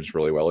color schemes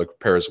really well. It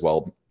pairs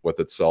well with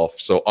itself.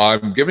 So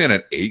I'm giving it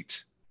an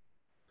 8.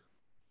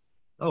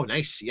 Oh,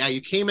 nice. Yeah,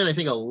 you came in, I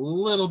think, a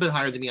little bit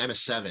higher than me. I'm a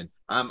 7.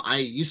 I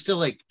used to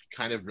like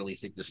kind of really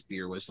think this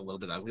beer was a little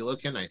bit ugly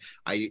looking.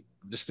 I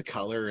just the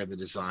color and the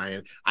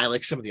design. I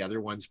like some of the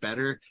other ones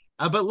better.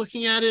 But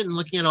looking at it and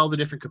looking at all the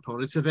different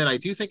components of it, I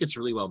do think it's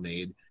really well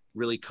made,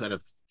 really kind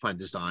of fun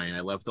design.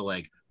 I love the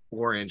like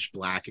orange,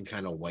 black, and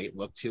kind of white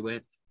look to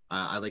it.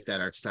 I like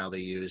that art style they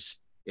use.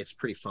 It's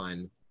pretty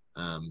fun.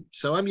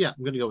 So I'm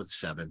gonna go with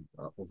 7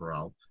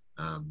 overall.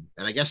 And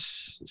I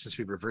guess since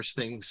we reverse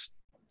things,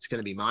 it's going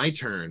to be my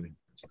turn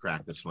to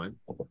crack this one.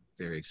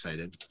 Very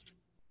excited.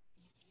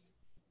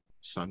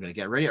 So I'm going to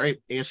get ready. All right,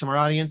 ASMR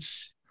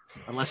audience.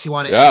 Unless you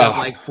want to end up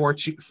like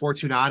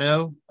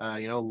Fortunato,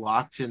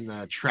 locked in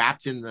the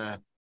trapped in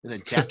the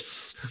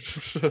depths,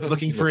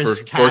 looking for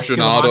his cash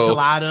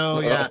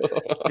Amontillado. Yeah.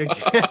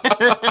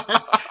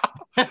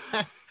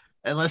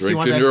 Unless you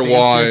want that your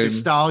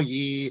fancy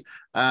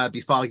wine.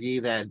 Befall ye,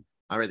 then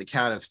all right, the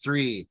count of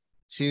 3,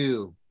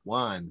 2,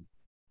 1.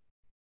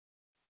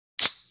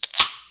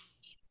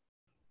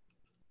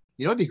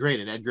 You know, it'd be great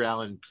an Edgar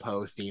Allan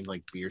Poe themed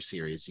like beer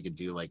series. You could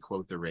do like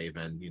Quote the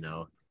Raven,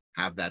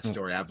 have that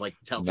story, have like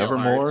Telltale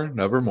Hearts,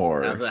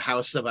 Nevermore. have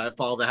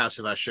Follow the House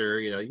of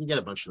Usher. You can get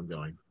a bunch of them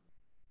going.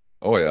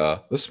 Oh yeah,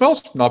 this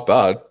smells not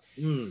bad.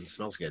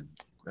 Smells good.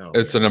 Oh,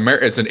 it's an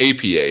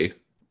APA.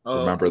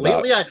 Remember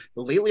that.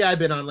 Lately I've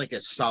been on like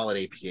a solid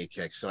APA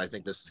kick, so I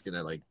think this is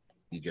gonna like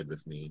be good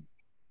with me.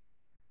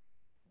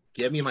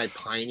 Give me my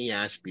piney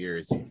ass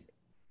beers.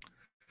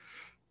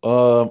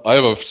 I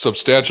have a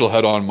substantial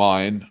head on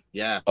mine.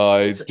 Yeah.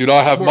 I do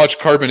not have much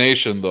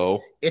carbonation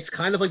though. It's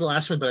kind of like the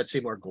last one, but I'd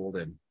say more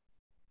golden.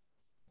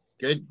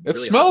 Good. It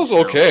really smells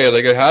okay.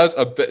 Like it has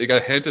you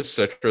got a hint of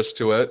citrus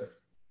to it.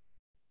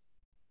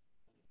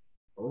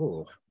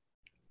 Oh.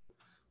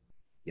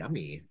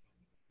 Yummy.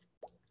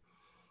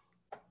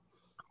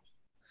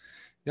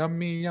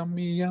 Yummy,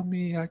 yummy,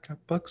 yummy. I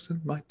got bugs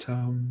in my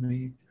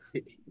tummy.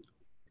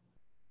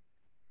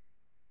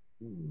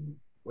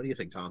 What do you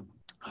think, Tom?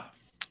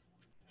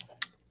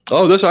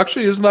 Oh, this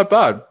actually isn't that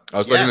bad. I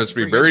was thinking this to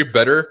be very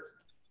bitter.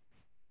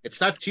 It's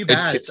not too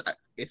bad.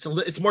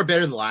 It's more better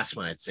than the last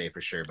one, I'd say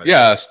for sure. But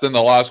yes, than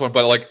the last one.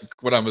 But like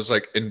what I was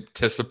like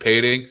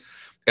anticipating,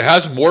 it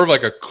has more of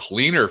like a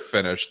cleaner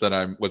finish than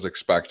I was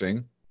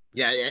expecting.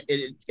 Yeah,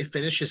 it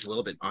finishes a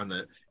little bit on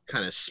the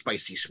kind of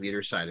spicy,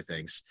 sweeter side of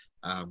things.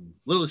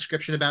 Little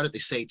description about it. They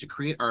say to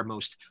create our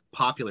most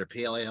popular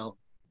pale ale,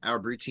 our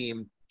brew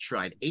team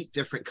tried 8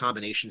 different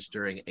combinations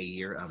during a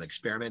year of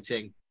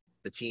experimenting.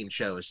 The team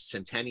chose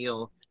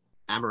Centennial,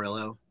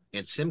 Amarillo,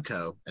 and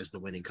Simcoe as the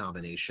winning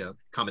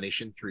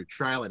combination through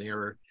trial and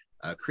error,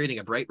 creating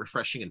a bright,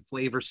 refreshing, and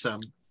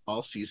flavorsome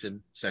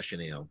all-season session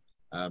ale.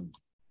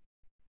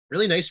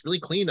 Really nice, really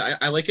clean.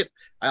 I like it.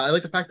 I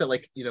like the fact that,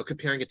 like,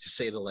 comparing it to,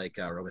 say, to like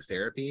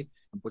aromatherapy,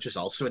 which is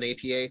also an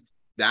APA,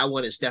 that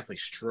one is definitely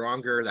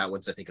stronger. That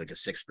one's, I think, like a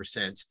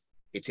 6%.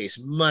 It tastes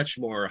much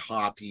more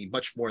hoppy,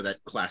 much more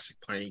that classic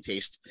piney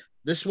taste.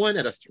 This one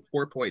at a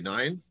 4.9,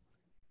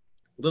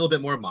 a little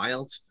bit more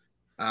mild.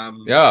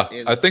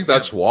 I think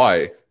that's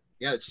why.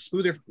 Yeah, it's a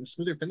smoother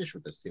finish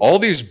with this too. All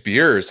these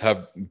beers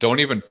don't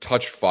even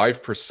touch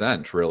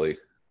 5%, really.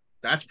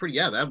 That's pretty.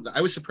 Yeah,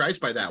 I was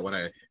surprised by that when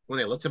I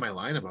looked at my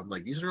lineup. I'm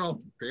like, these are all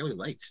fairly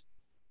light.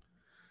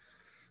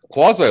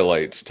 Quasi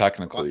light,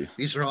 technically.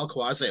 These are all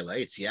quasi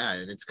lights, yeah,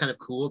 and it's kind of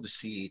cool to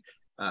see,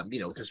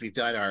 because we've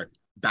done our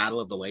Battle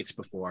of the Lights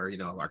before,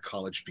 our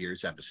college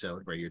beers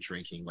episode where you're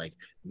drinking like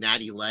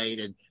Natty Light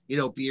and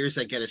beers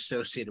that get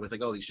associated with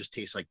like, oh, these just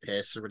taste like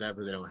piss or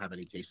whatever. They don't have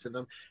any taste in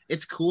them.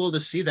 It's cool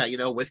to see that,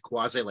 with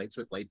quasi lights,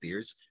 with light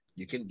beers,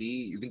 you can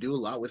do a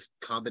lot with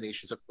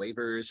combinations of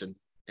flavors and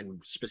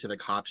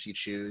specific hops you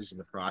choose in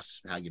the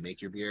process of how you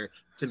make your beer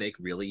to make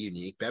really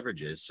unique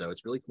beverages. So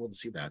it's really cool to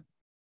see that.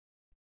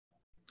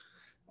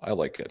 I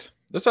like it.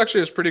 This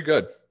actually is pretty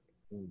good.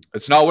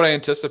 It's not what I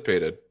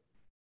anticipated.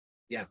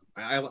 Yeah,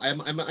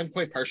 I'm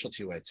quite partial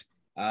to it.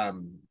 I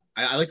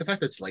like the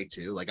fact that it's light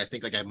too. Like I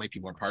think like I might be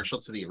more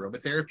partial to the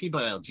aromatherapy,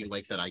 but I do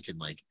like that I can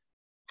like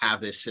have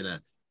this in a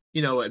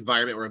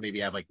environment where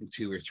maybe I have like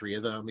 2 or 3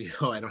 of them.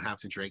 I don't have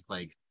to drink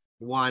like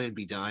one and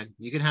be done.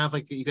 You can have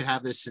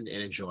this and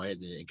enjoy it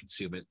and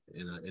consume it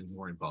in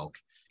more in bulk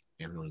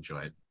and really enjoy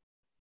it.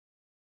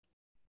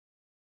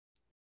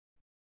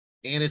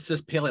 And it's this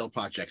Pale Ale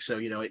project. So,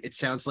 it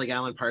sounds like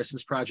Alan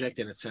Parsons' project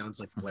and it sounds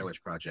like the Blair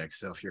Witch Project.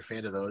 So if you're a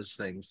fan of those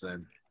things,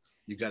 then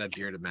You got a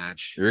beer to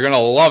match. You're gonna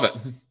love it.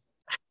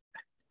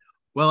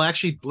 Well,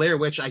 actually, Blair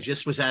Witch. I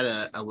just was at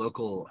a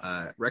local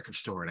record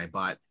store and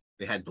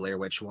they had Blair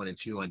Witch 1 and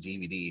 2 on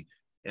DVD.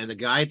 And the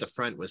guy at the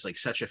front was like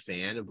such a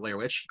fan of Blair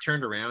Witch. He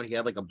turned around. He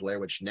had like a Blair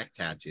Witch neck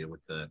tattoo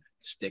with the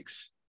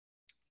sticks.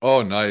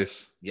 Oh,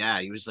 nice.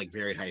 Yeah, he was like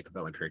very hype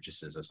about my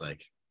purchases. I was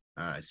like,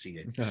 I see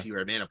it. I see you're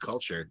a man of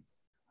culture.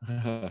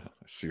 I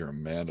see you're a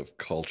man of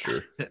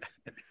culture.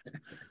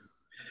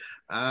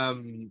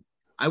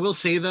 I will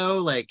say though,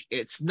 like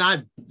it's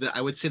not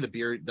I would say the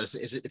beer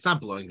it's not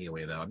blowing me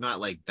away though. I'm not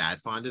like that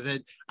fond of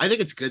it. I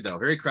think it's good though,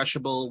 very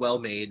crushable, well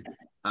made.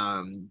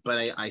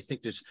 But I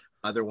think there's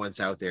other ones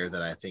out there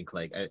that I think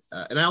like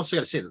and I also got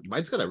to say that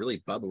mine's got a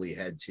really bubbly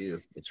head too.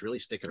 It's really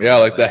sticking Yeah,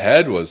 around, like the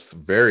head was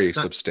very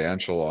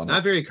substantial on it.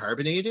 Not very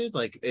carbonated.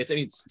 Like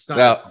it's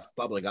not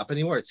bubbling up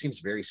anymore. It seems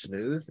very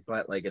smooth,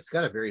 but like it's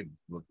got a very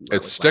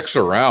it sticks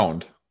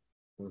around.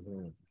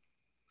 Mm-hmm.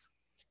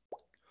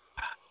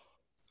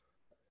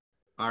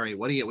 All right,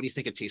 what do you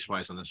think of taste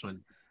wise on this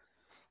one?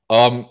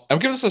 I'm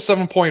giving this a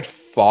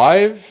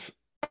 7.5.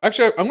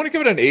 Actually, I'm going to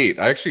give it an 8.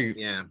 I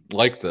actually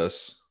like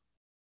this.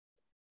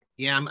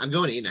 Yeah, I'm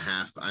going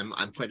 8.5.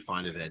 I'm quite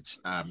fond of it.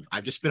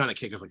 I've just been on a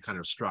kick of like kind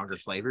of stronger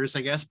flavors,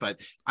 I guess, but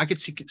I could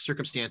see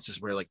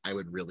circumstances where like I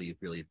would really,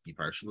 really be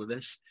partial to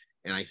this.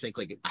 And I think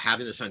like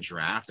having this on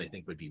draft, I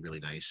think would be really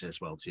nice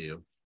as well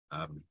too.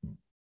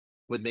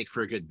 Would make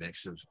for a good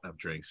mix of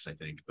drinks, I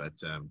think. But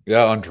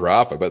yeah, on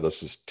draft, I bet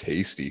this is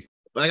tasty.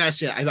 But like I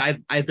said,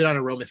 I've been on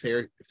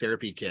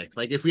aromatherapy kick.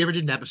 Like if we ever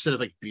did an episode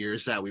of like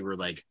beers that we were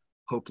like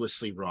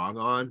hopelessly wrong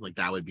on, like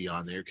that would be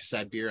on there. Because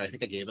that beer, I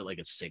think I gave it like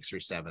a 6 or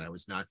 7. I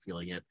was not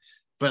feeling it,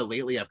 but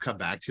lately I've come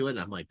back to it and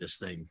I'm like, this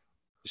thing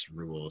just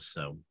rules.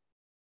 So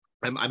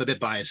I'm a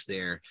bit biased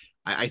there.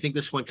 I think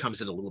this one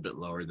comes in a little bit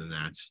lower than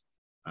that.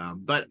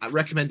 But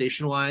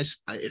recommendation wise,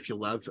 if you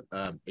love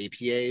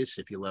APAs,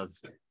 if you love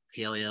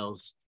pale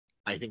ales,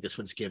 I think this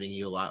one's giving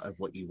you a lot of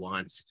what you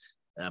want.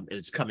 And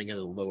it's coming in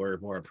a lower,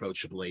 more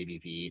approachable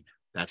ABV.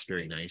 That's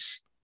very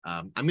nice.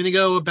 I'm gonna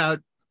go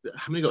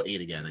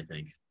 8 again. I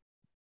think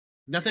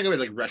nothing I would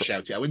like rush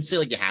out to. I wouldn't say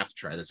like you have to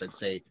try this. I'd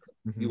say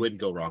you wouldn't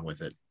go wrong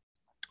with it.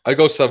 I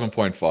go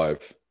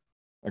 7.5.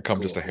 I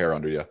come just a hair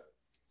under you.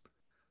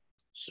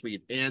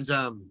 Sweet. And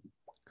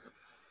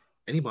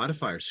any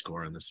modifier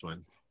score on this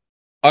one?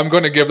 I'm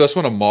going to give this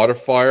one a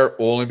modifier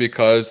only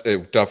because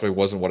it definitely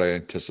wasn't what I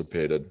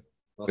anticipated.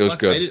 Well, it was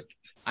good.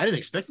 I didn't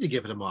expect you to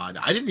give it a mod.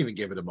 I didn't even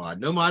give it a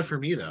mod. No mod for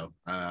me though.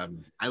 I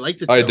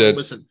liked it. I did.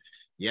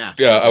 Yeah.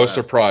 Yeah, I was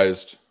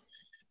surprised.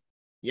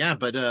 Yeah,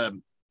 but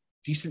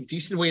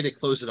decent way to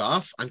close it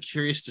off. I'm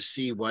curious to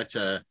see what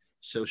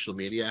social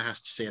media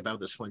has to say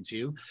about this one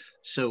too.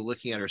 So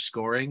looking at our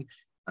scoring,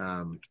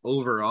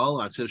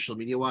 overall on social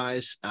media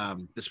wise,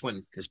 this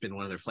one has been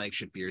one of their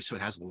flagship beers, so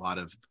it has a lot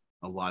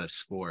of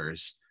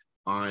scores.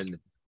 On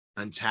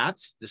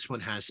Untapped, this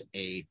one has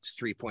a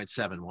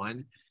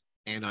 3.71.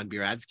 And on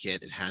Beer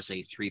Advocate, it has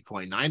a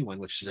 3.91,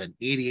 which is an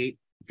 88,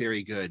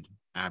 very good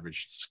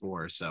average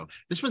score. So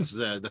this one's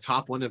the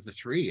top one of the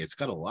 3. It's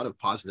got a lot of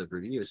positive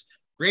reviews.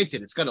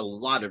 Granted, it's got a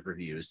lot of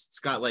reviews.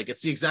 It's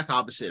the exact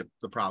opposite of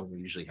the problem we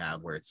usually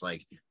have, where it's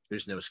like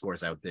there's no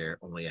scores out there,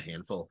 only a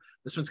handful.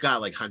 This one's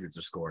got like hundreds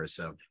of scores.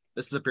 So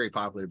this is a very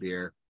popular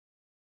beer.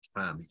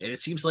 And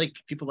it seems like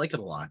people like it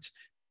a lot.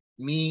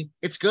 Me,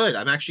 it's good.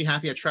 I'm actually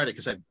happy I tried it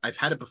because I've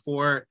had it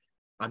before.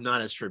 I'm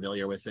not as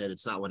familiar with it.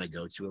 It's not one I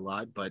go to a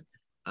lot, but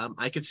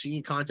I could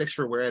see context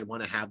for where I'd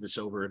want to have this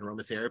over in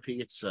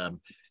aromatherapy. It's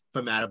if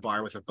I'm at a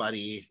bar with a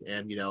buddy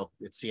and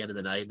it's the end of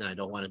the night and I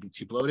don't want to be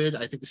too bloated,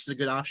 I think this is a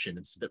good option.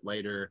 It's a bit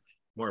lighter,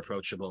 more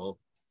approachable.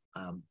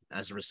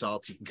 As a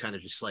result, you can kind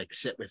of just like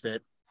sit with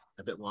it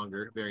a bit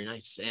longer. Very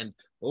nice. And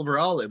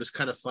overall, it was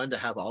kind of fun to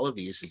have all of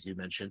these, as you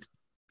mentioned,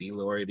 be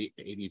lower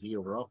ABV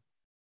overall.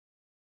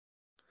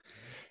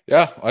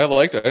 Yeah, I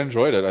liked it. I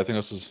enjoyed it. I think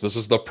this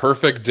is the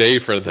perfect day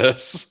for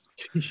this.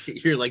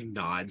 You're like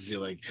nods. You're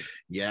like,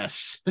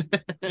 yes.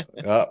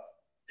 Yeah.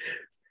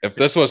 If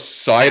this was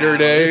cider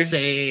day,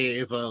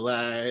 save a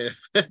life.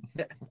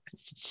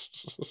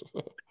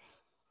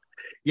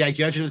 Yeah, I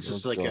imagine this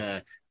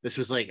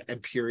was like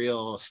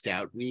Imperial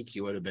Stout week.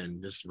 You would have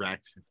been just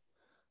wrecked.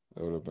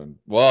 It would have been.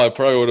 Well, I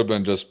probably would have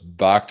been just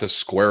back to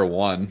square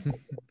one.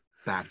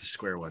 Back to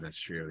square one. That's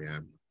true. Yeah.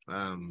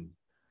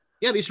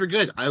 Yeah, these were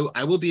good.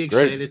 I will be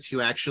excited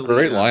to actually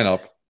great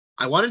lineup.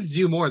 I wanted to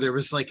do more. There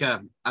was like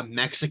a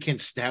Mexican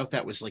stout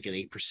that was like an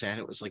 8%.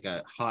 It was like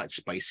a hot,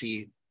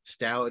 spicy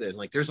stout, and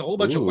like there's a whole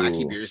bunch of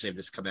wacky beers they've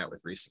just come out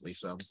with recently.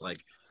 So I was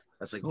like,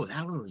 oh,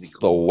 that one would be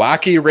cool. The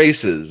Wacky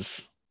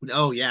Races.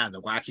 Oh yeah,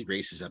 the Wacky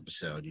Races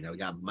episode. We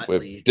got Muttley,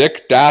 with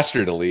Dick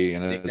Dastardly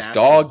and his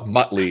dog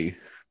Muttley.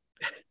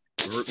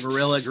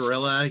 Gorilla.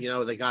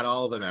 They got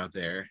all of them out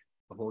there.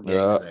 The whole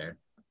gang's there.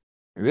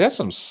 Yeah,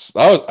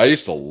 I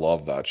used to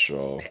love that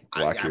show,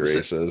 Wacky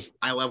Races.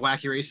 I love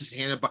Wacky Races.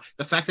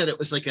 The fact that it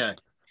was like a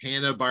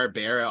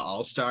Hanna-Barbera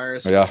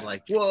All-Stars. Yeah. I was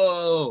like,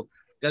 whoa,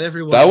 got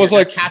everyone. That was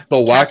like the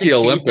Wacky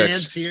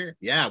Olympics here.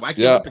 Yeah,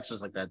 Wacky Olympics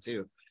was like that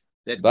too.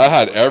 That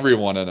had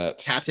everyone in it.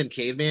 Captain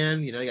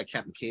Caveman, you got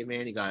Captain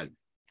Caveman, you got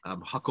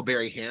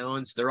Huckleberry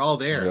Hounds. They're all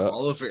there. Yeah.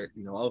 All of it,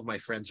 all of my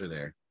friends are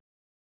there.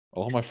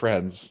 All my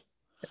friends.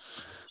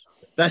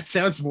 That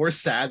sounds more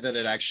sad than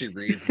it actually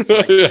reads. It's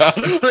like, yeah.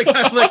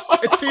 I'm like,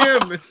 it's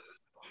him. It's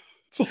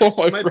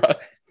all my friends.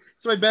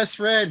 It's my best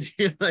friend.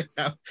 You're like,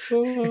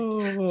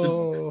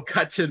 oh.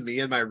 Cut to me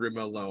in my room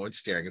alone,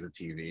 staring at the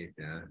TV.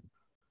 Yeah.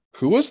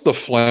 Who was the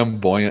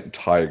flamboyant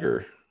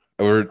tiger?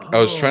 I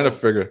was trying to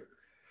figure.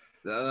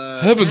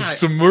 Heavens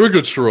to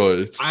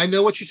Murgatroyd. I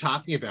know what you're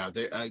talking about.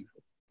 There,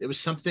 it was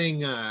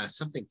something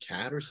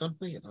cat or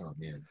something. Oh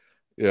man.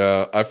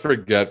 Yeah, I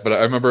forget, but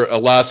I remember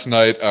last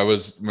night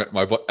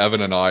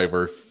Evan and I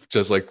were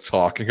just like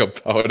talking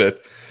about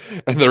it,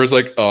 and there was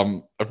like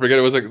I forget,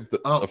 it was like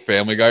a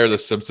Family Guy or The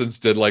Simpsons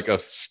did like a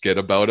skit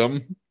about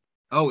him.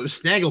 Oh, it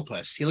was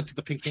Snagglepuss. He looked at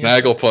the pink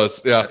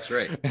Snagglepuss. Yeah, that's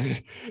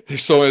right.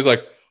 So he's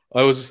like,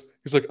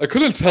 I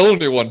couldn't tell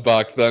anyone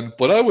back then,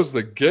 but I was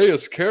the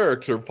gayest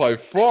character by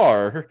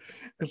far.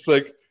 It's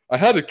like I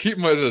had to keep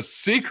it a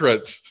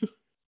secret.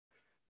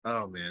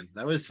 Oh man,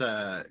 that was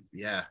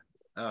yeah.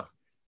 Oh,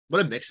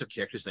 what a mix of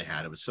characters they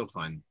had. It was so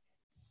fun.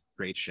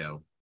 Great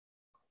show.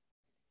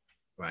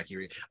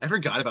 Wacky. I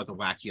forgot about the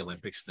Wacky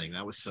Olympics thing.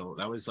 That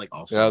was like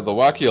also. Yeah, the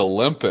Wacky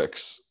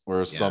Olympics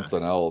were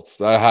something else.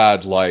 That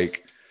had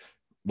like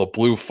the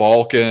Blue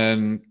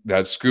Falcon,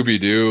 that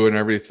Scooby-Doo and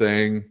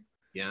everything.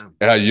 Yeah.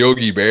 It had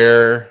Yogi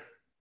Bear.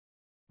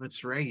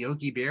 That's right.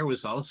 Yogi Bear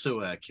was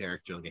also a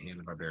character, like a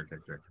Hanna-Barbera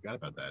character. I forgot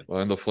about that.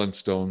 Well, and the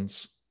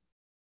Flintstones.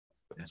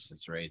 Yes,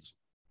 that's right.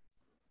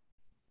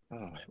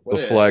 Oh, the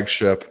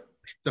flagship.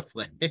 The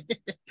flag.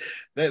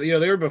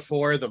 They were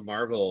before the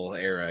Marvel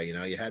era.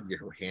 You had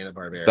your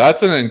Hanna-Barbera.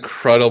 That's an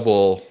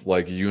incredible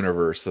like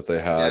universe that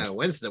they had. Yeah.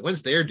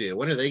 When's their due?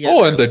 When are they getting?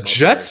 Oh, and the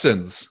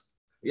Jetsons.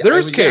 Yeah,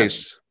 there's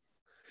case.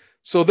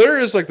 So there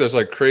is like this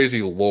like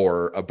crazy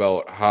lore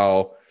about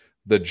how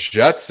the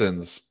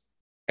Jetsons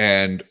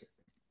and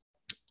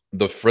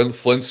the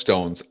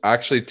Flintstones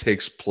actually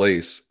takes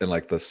place in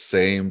like the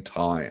same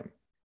time.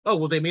 Oh,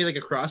 well, they made like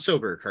a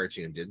crossover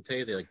cartoon, didn't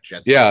they? They like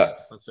Jetsons. Yeah.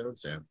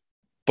 Flintstones, yeah.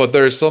 But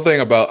there's something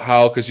about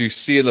how, because you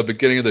see in the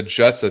beginning of the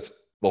Jetsons,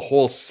 the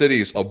whole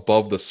city's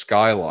above the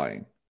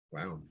skyline.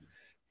 Wow.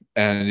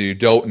 And you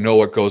don't know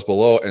what goes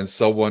below. And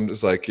someone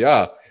is like,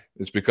 yeah,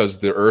 it's because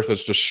the earth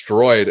is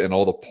destroyed and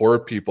all the poor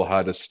people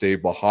had to stay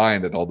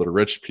behind and all the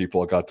rich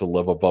people got to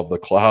live above the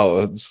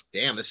clouds.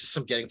 Damn, this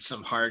is getting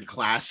some hard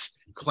class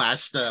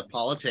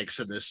politics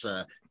in this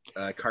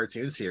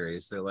cartoon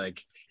series. They're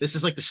like, this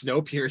is like the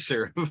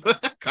Snowpiercer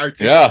of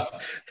cartoons. Yeah,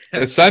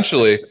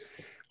 essentially.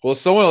 Well,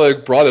 someone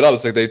like brought it up.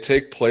 It's like they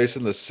take place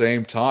in the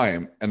same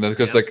time, and then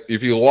because like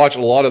if you watch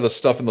a lot of the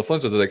stuff in the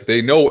Flintstones, like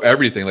they know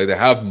everything. Like they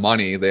have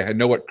money. They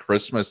know what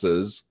Christmas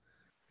is.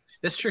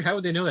 That's true. How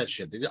would they know that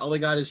shit? All they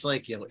got is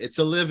like it's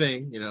a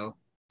living.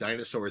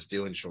 Dinosaurs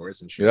doing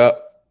chores and shit. Yeah,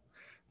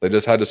 they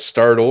just had to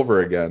start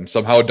over again.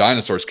 Somehow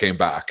dinosaurs came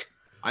back.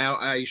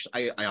 I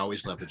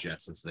always loved the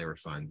Jetsons. They were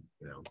fun.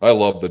 I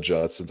love the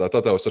Jetsons. I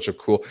thought that was such a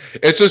cool.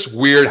 It's just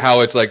weird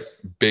how it's like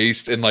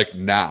based in like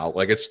now,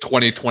 like it's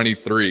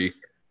 2023.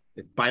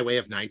 By way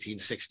of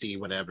 1960,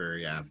 whatever.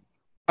 Yeah.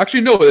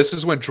 Actually, no. This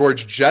is when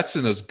George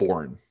Jetson is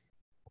born.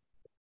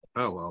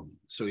 Oh well,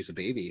 so he's a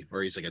baby,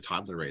 or he's like a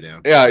toddler right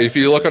now. Yeah, if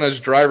you look on his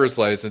driver's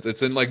license,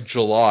 it's in like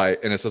July,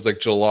 and it says like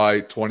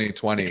July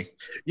 2020.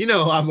 You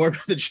know a lot more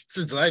about the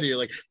Jetsons than I do.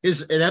 Like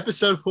in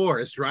episode 4,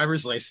 his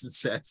driver's license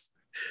says.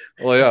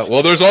 Well, yeah.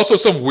 Well, there's also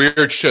some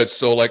weird shit.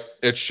 So like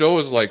it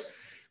shows like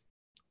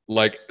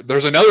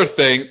there's another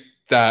thing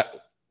that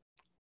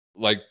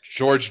like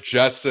George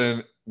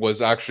Jetson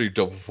was actually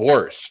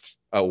divorced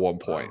at one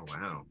point.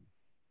 Oh, wow.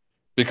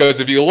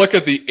 Because if you look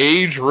at the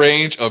age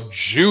range of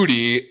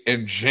Judy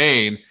and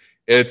Jane,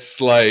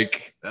 it's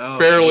like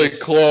fairly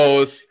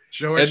close.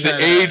 George and the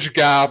age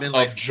gap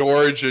of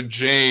George and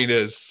Jane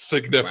is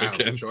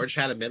significant. Wow. George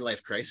had a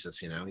midlife crisis,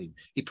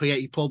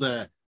 He pulled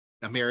a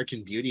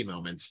American Beauty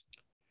moment.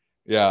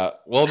 Yeah.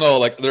 Well, no,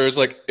 like there's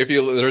like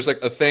there's like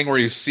a thing where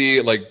you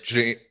see like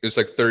Jane is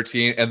like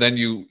 13, and then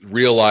you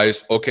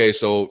realize, okay,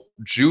 so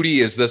Judy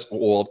is this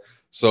old.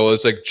 So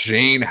it's like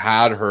Jane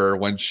had her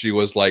when she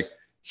was like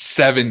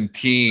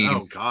 17.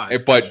 Oh God!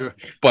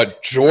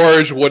 But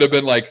George would have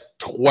been like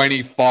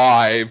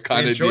 25,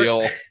 kind of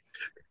deal.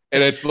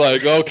 And it's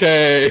like,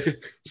 okay,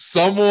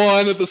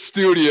 someone at the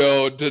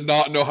studio did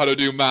not know how to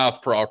do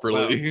math properly.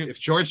 Well, if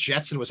George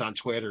Jetson was on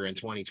Twitter in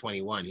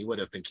 2021, he would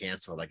have been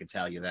canceled. I can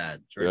tell you that.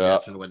 George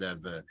Jetson would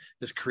have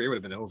his career would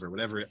have been over.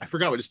 Whatever. I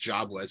forgot what his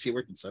job was. He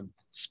worked in some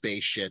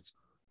space shit.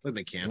 Would have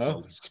been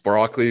canceled.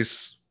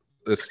 Sprockly's.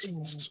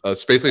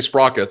 Spacely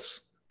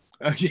Sprockets.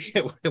 Oh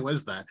yeah, what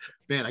was that?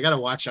 Man, I gotta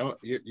watch out.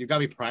 You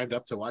got me primed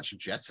up to watch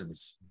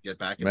Jetsons get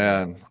back.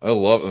 Man, I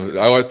love it.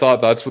 I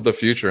thought that's what the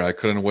future. I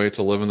couldn't wait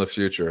to live in the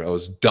future. I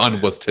was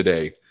done with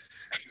today.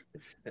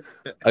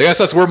 I guess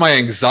that's where my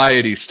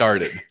anxiety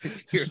started.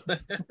 What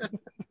the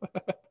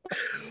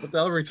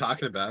hell are we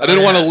talking about? I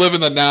didn't want to live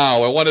in the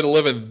now. I wanted to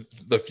live in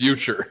the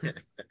future.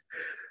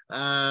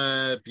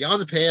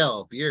 Beyond the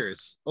Pale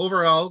beers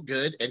overall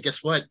good, and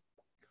guess what?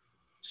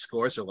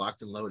 Scores are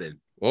locked and loaded.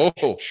 Oh,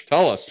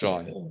 tell us,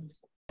 John.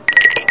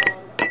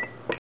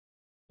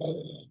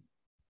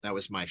 That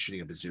was my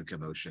shooting a bazooka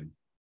motion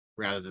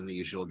rather than the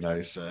usual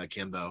Nice.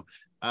 Kimbo.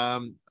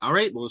 All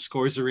right, well, the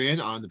scores are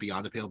in on the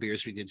Beyond the Pale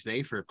beers we did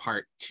today for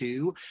part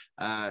 2.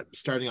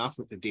 Starting off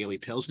with the Daily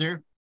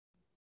Pilsner,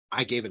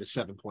 I gave it a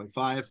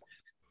 7.5.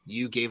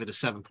 You gave it a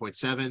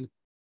 7.7.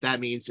 That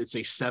means it's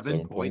a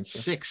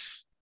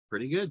 7.6.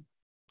 Pretty good.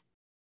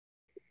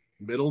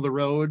 Middle of the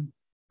road,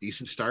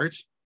 decent start.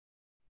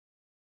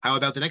 How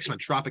about the next one,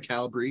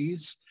 Tropicale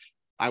Breeze?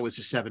 I was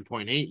a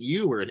 7.8.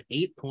 You were an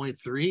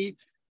 8.3,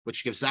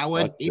 which gives that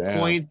one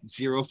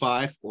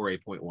 8.05 or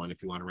 8.1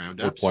 if you want to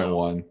round up.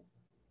 8.1.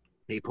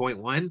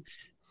 8.1.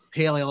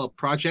 Pale Ale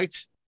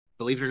Project,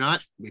 believe it or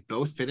not, we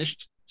both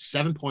finished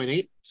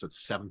 7.8. So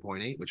it's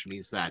 7.8, which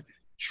means that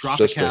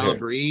Tropicale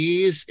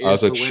Breeze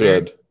is the winner.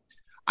 Should.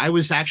 I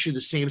was actually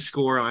the same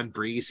score on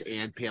Breeze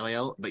and Pale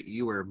Ale, but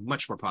you were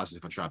much more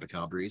positive on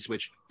Tropicale Breeze,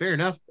 which fair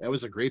enough. That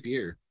was a great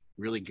beer.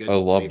 Really good. I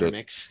loved it.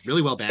 Mix.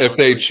 Really well balanced. If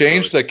they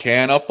changed the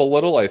can up a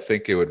little, I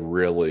think it would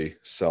really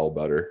sell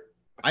better.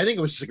 I think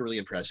it was just like a really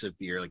impressive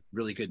beer, like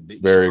really good.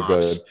 Very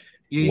good.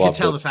 You can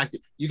tell the fact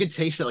that you can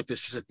taste that like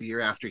this is a beer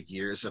after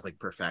years of like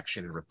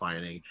perfection and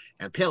refining.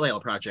 And Pale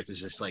Ale Project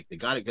is just like they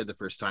got it good the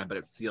first time, but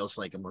it feels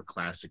like a more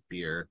classic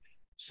beer,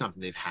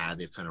 something they've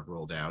kind of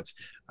rolled out.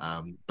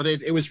 But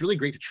it was really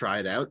great to try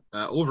it out.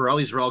 Overall,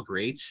 these were all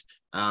great.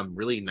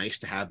 Really nice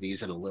to have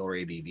these at a lower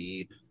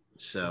ABV.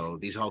 So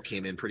these all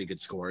came in pretty good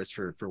scores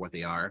for what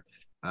they are.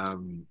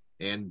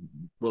 And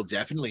we'll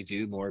definitely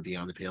do more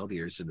Beyond the Pale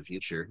beers in the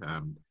future.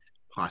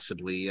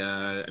 Possibly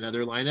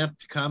another lineup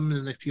to come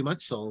in a few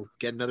months. So I'll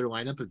get another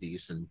lineup of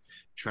these and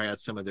try out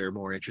some of their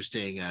more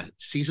interesting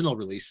seasonal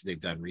releases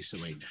they've done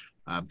recently.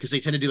 Because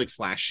they tend to do like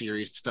flash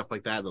series, stuff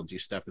like that. They'll do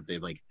stuff that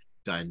they've like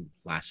done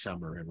last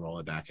summer and roll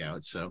it back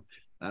out. So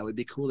it would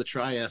be cool to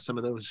try some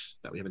of those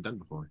that we haven't done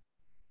before.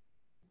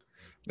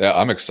 Yeah,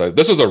 I'm excited.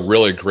 This was a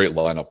really great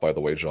lineup, by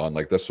the way, John.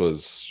 Like this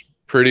was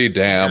pretty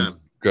damn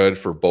good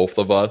for both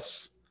of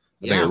us.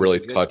 I think it really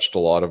touched a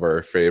lot of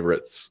our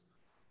favorites.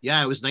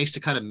 Yeah, it was nice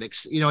to kind of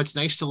mix. You know, it's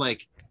nice to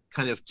like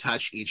kind of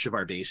touch each of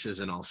our bases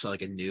and also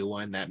like a new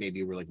one that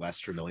maybe we're like less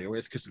familiar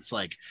with, because it's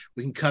like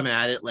we can come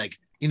at it like,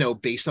 you know,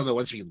 based on the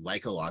ones we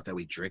like a lot that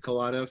we drink a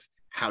lot of.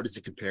 How does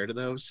it compare to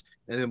those?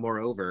 And then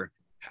moreover,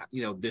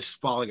 you know, this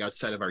falling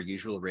outside of our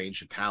usual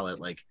range of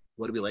palate, like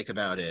what do we like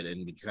about it?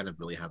 And we kind of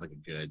really have like a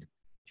good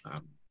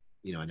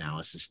you know,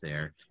 analysis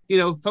there. You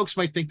know, folks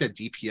might think that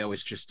DPO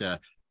is just a,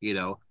 you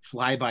know,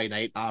 fly by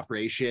night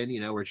operation.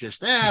 You know, we're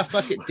just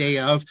fuck it, day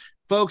of.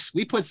 Folks,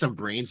 we put some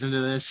brains into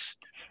this.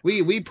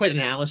 We put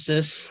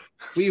analysis.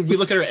 We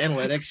look at our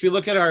analytics. We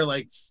look at our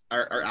like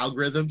our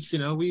algorithms. You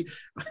know, we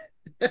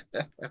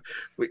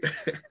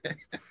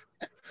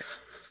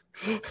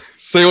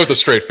say it with a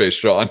straight face,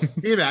 John. Can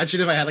you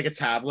imagine if I had like a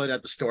tablet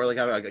at the store, like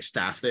I have like a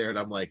staff there, and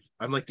I'm like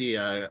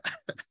the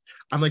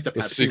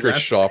Pepsi secret rep.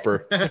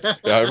 shopper.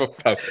 Yeah,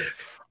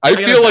 I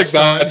feel like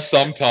that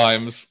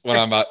sometimes when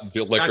I'm at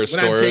liquor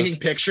stores. When I'm taking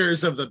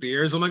pictures of the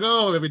beers, I'm like,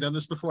 oh, have we done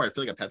this before? I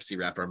feel like a Pepsi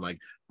rapper. I'm like,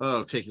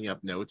 oh, taking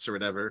up notes or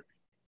whatever.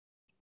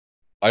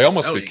 I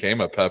almost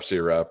became a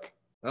Pepsi rep.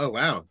 Oh,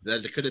 wow.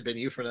 That could have been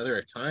you for another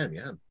time.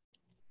 Yeah.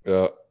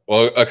 Yeah.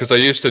 Well, because I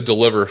used to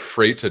deliver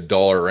freight to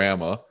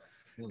Dollarama,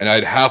 and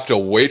I'd have to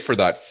wait for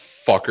that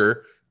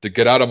fucker to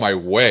get out of my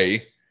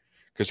way,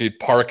 because he'd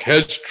park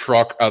his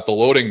truck at the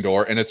loading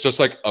door, and it's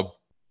just like a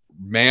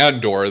man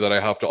door that I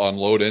have to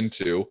unload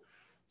into.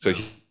 So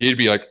he'd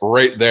be like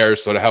right there.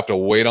 So I'd have to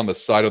wait on the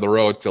side of the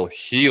road till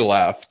he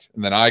left,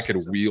 and then I could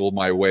wheel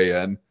my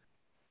way in.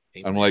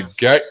 I'm like,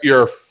 get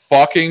your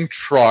fucking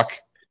truck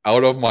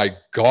out of my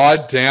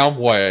goddamn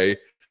way.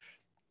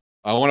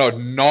 I want to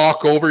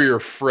knock over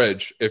your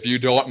fridge if you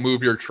don't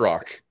move your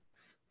truck.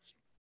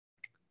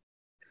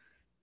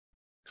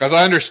 Because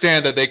I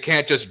understand that they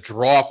can't just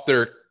drop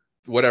their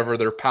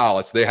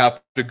pallets. They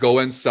have to go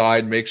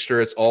inside, make sure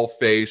it's all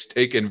faced,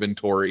 take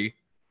inventory.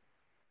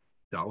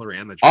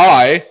 Dollarama.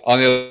 I, on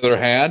the other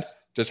hand,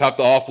 just have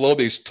to offload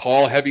these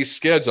tall, heavy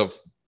skids of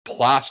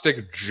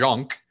plastic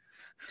junk.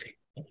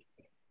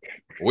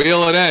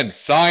 Wheel it in.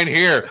 Sign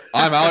here.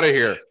 I'm out of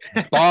here.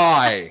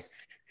 Bye.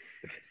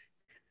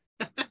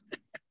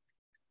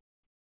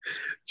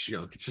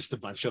 Junk. It's just a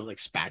bunch of like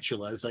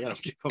spatulas. I don't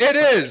give a fuck.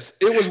 Is.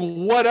 It was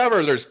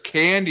whatever. There's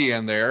candy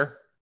in there.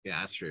 Yeah,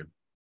 that's true.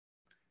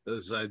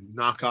 Those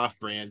knockoff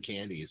brand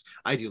candies.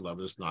 I do love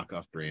those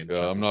knockoff brand.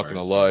 Yeah, I'm not going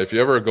to lie. If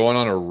you're ever going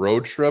on a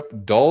road trip,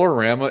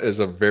 Dollarama is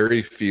a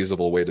very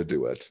feasible way to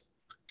do it.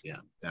 Yeah,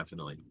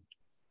 definitely.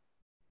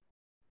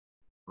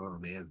 Oh,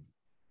 man.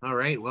 All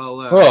right.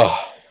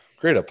 Well,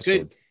 great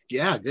episode.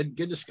 Good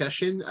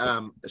discussion.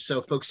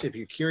 So, folks, if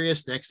you're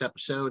curious, next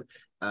episode,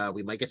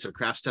 we might get some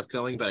craft stuff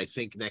going, but I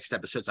think next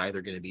episode's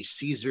either going to be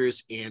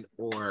Caesars and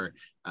or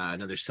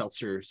another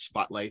seltzer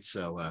spotlight,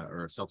 so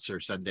or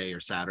seltzer Sunday or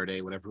Saturday,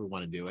 whatever we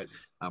want to do it.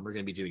 We're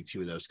going to be doing 2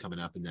 of those coming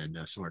up, and then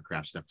some more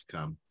craft stuff to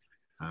come.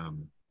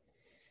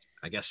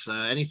 I guess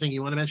anything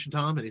you want to mention,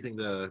 Tom? Anything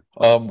to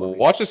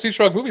watch the Sea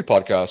Shrug movie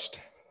podcast.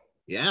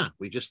 Yeah,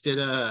 we just did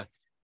a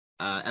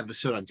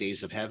episode on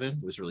Days of Heaven.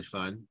 It was really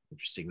fun,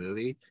 interesting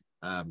movie.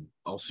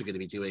 Also going to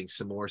be doing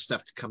some more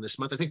stuff to come this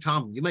month. I think,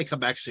 Tom, you might come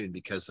back soon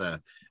because I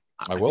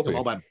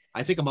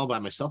think I'm all by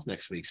myself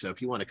next week. So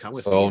if you want to come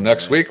with me,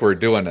 next week we're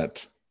doing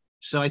it.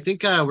 So I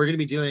think we're going to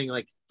be doing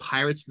like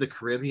Pirates of the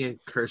Caribbean,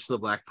 Curse of the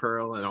Black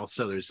Pearl, and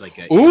also there's like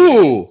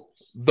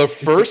the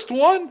first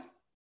one.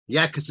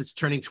 Yeah, because it's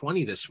turning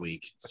 20 this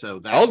week.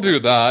 So I'll do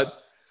that.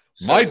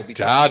 So my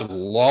dad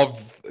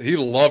loved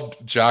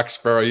Jack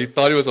Sparrow. He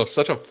thought he was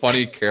such a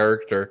funny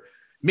character.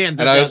 Man,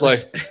 and I was like,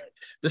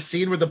 the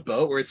scene where the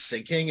boat where it's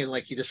sinking and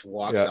like he just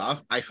walks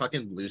off. I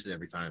fucking lose it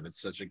every time.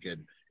 It's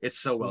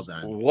so well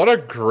done. What a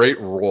great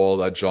role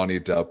that Johnny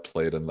Depp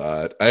played in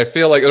that. I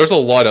feel like there's a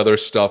lot of other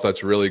stuff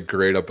that's really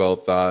great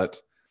about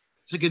that.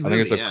 It's a good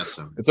movie.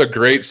 It's a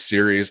great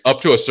series up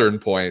to a certain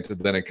point,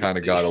 and then it kind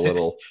of got a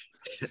little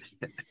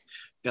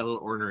got a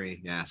little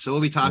ornery. Yeah. So we'll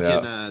be talking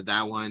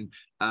that one.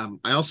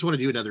 I also want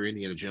to do another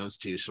Indiana Jones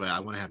too. So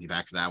I want to have you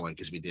back for that one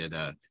because we did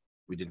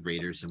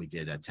Raiders and we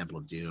did Temple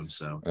of Doom.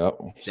 So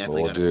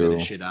definitely got to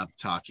finish it up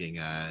talking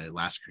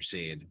Last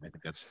Crusade. I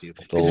think that's due.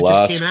 The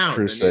Last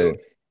Crusade.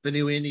 The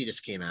new indie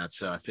just came out,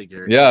 so I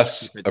figured.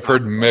 Yes, I've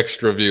heard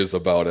mixed reviews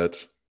about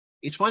it.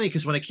 It's funny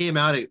because when it came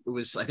out, it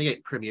was, I think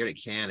it premiered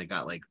at Cannes. It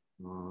got like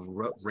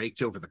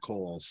raked over the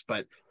coals,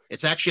 but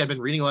it's actually, I've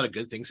been reading a lot of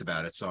good things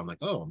about it, so I'm like,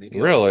 oh,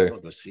 maybe I'll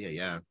go see it.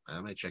 Yeah,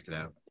 I might check it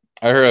out.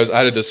 I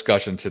had a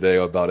discussion today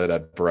about it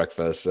at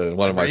breakfast, and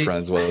one of my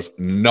friends was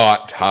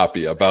not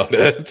happy about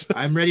it.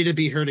 I'm ready to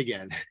be heard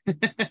again.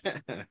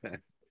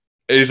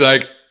 He's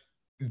like,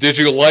 "Did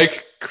you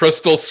like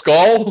Crystal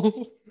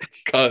Skull?"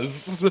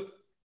 Because,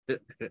 and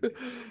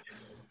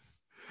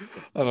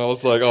I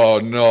was like, "Oh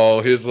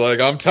no." He's like,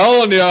 "I'm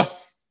telling you."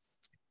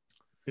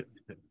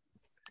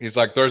 He's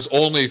like, "There's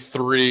only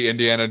 3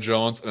 Indiana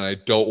Jones, and I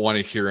don't want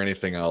to hear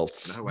anything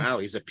else." Oh wow,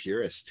 he's a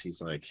purist.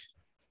 He's like.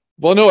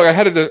 Well, no, I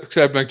had to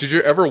say, like, did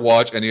you ever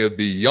watch any of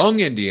the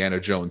Young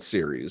Indiana Jones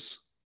series?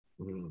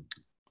 I've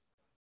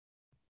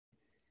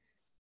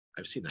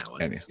seen that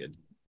one. It's good.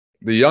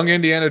 The Young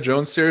Indiana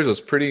Jones series was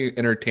pretty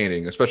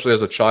entertaining, especially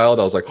as a child.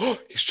 I was like, oh,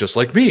 he's just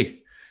like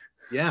me.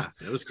 Yeah,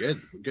 it was good.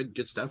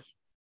 Good stuff.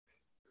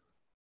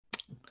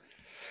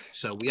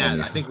 So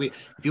I think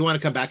if you want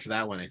to come back to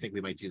that one, I think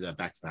we might do that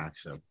back to back.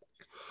 So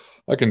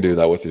I can do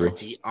that with you.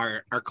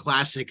 Our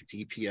classic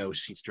DPO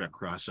Seatstruck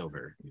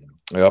crossover.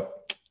 Yep.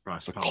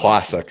 It's a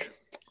classic.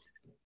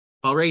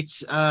 All right.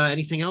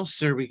 Anything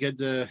else? Are we good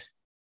to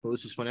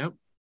close this one out?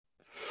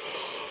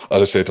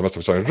 As I say,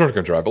 domestic points only, drink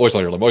drive. Always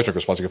on your limit. Always drink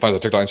responsibly. You can find us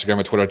at TikTok, Instagram,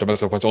 and Twitter at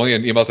domestic points only,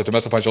 and email us at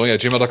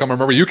domesticpointsonly@gmail.com.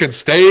 Remember, you can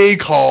stay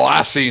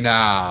classy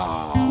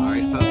now. All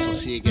right, folks. We'll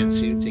see you again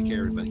soon. Take care,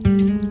 everybody.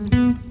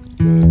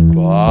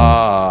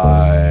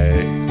 Goodbye.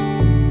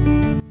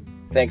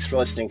 Thanks for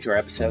listening to our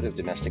episode of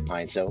Domestic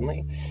Pints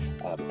Only.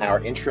 Our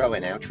intro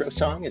and outro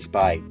song is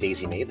by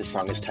Daisy May. The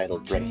song is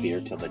titled Drink Beer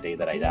Till the Day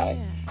That I Die.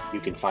 You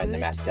can find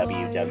them at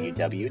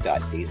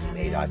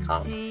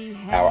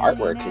www.daisymay.com. Our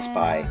artwork is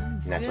by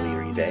Natalie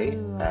Rivet.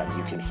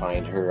 You can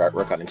find her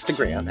artwork on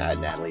Instagram at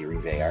Natalie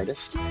Rivet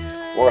Artist,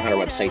 or on our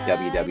website,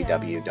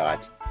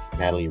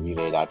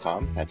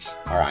 www.natalierivet.com. That's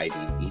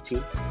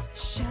RIVET.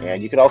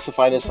 And you can also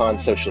find us on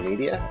social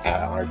media.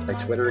 Our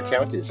Twitter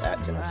account is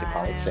at Domestic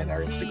Pints, and our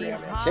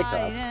Instagram and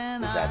TikTok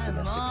is at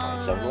Domestic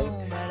Pints Only.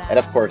 And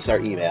of course,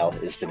 our email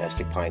is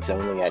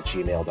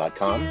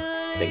domesticpintsonly@gmail.com.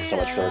 Thanks so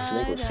much for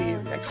listening. We'll see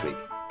you next week.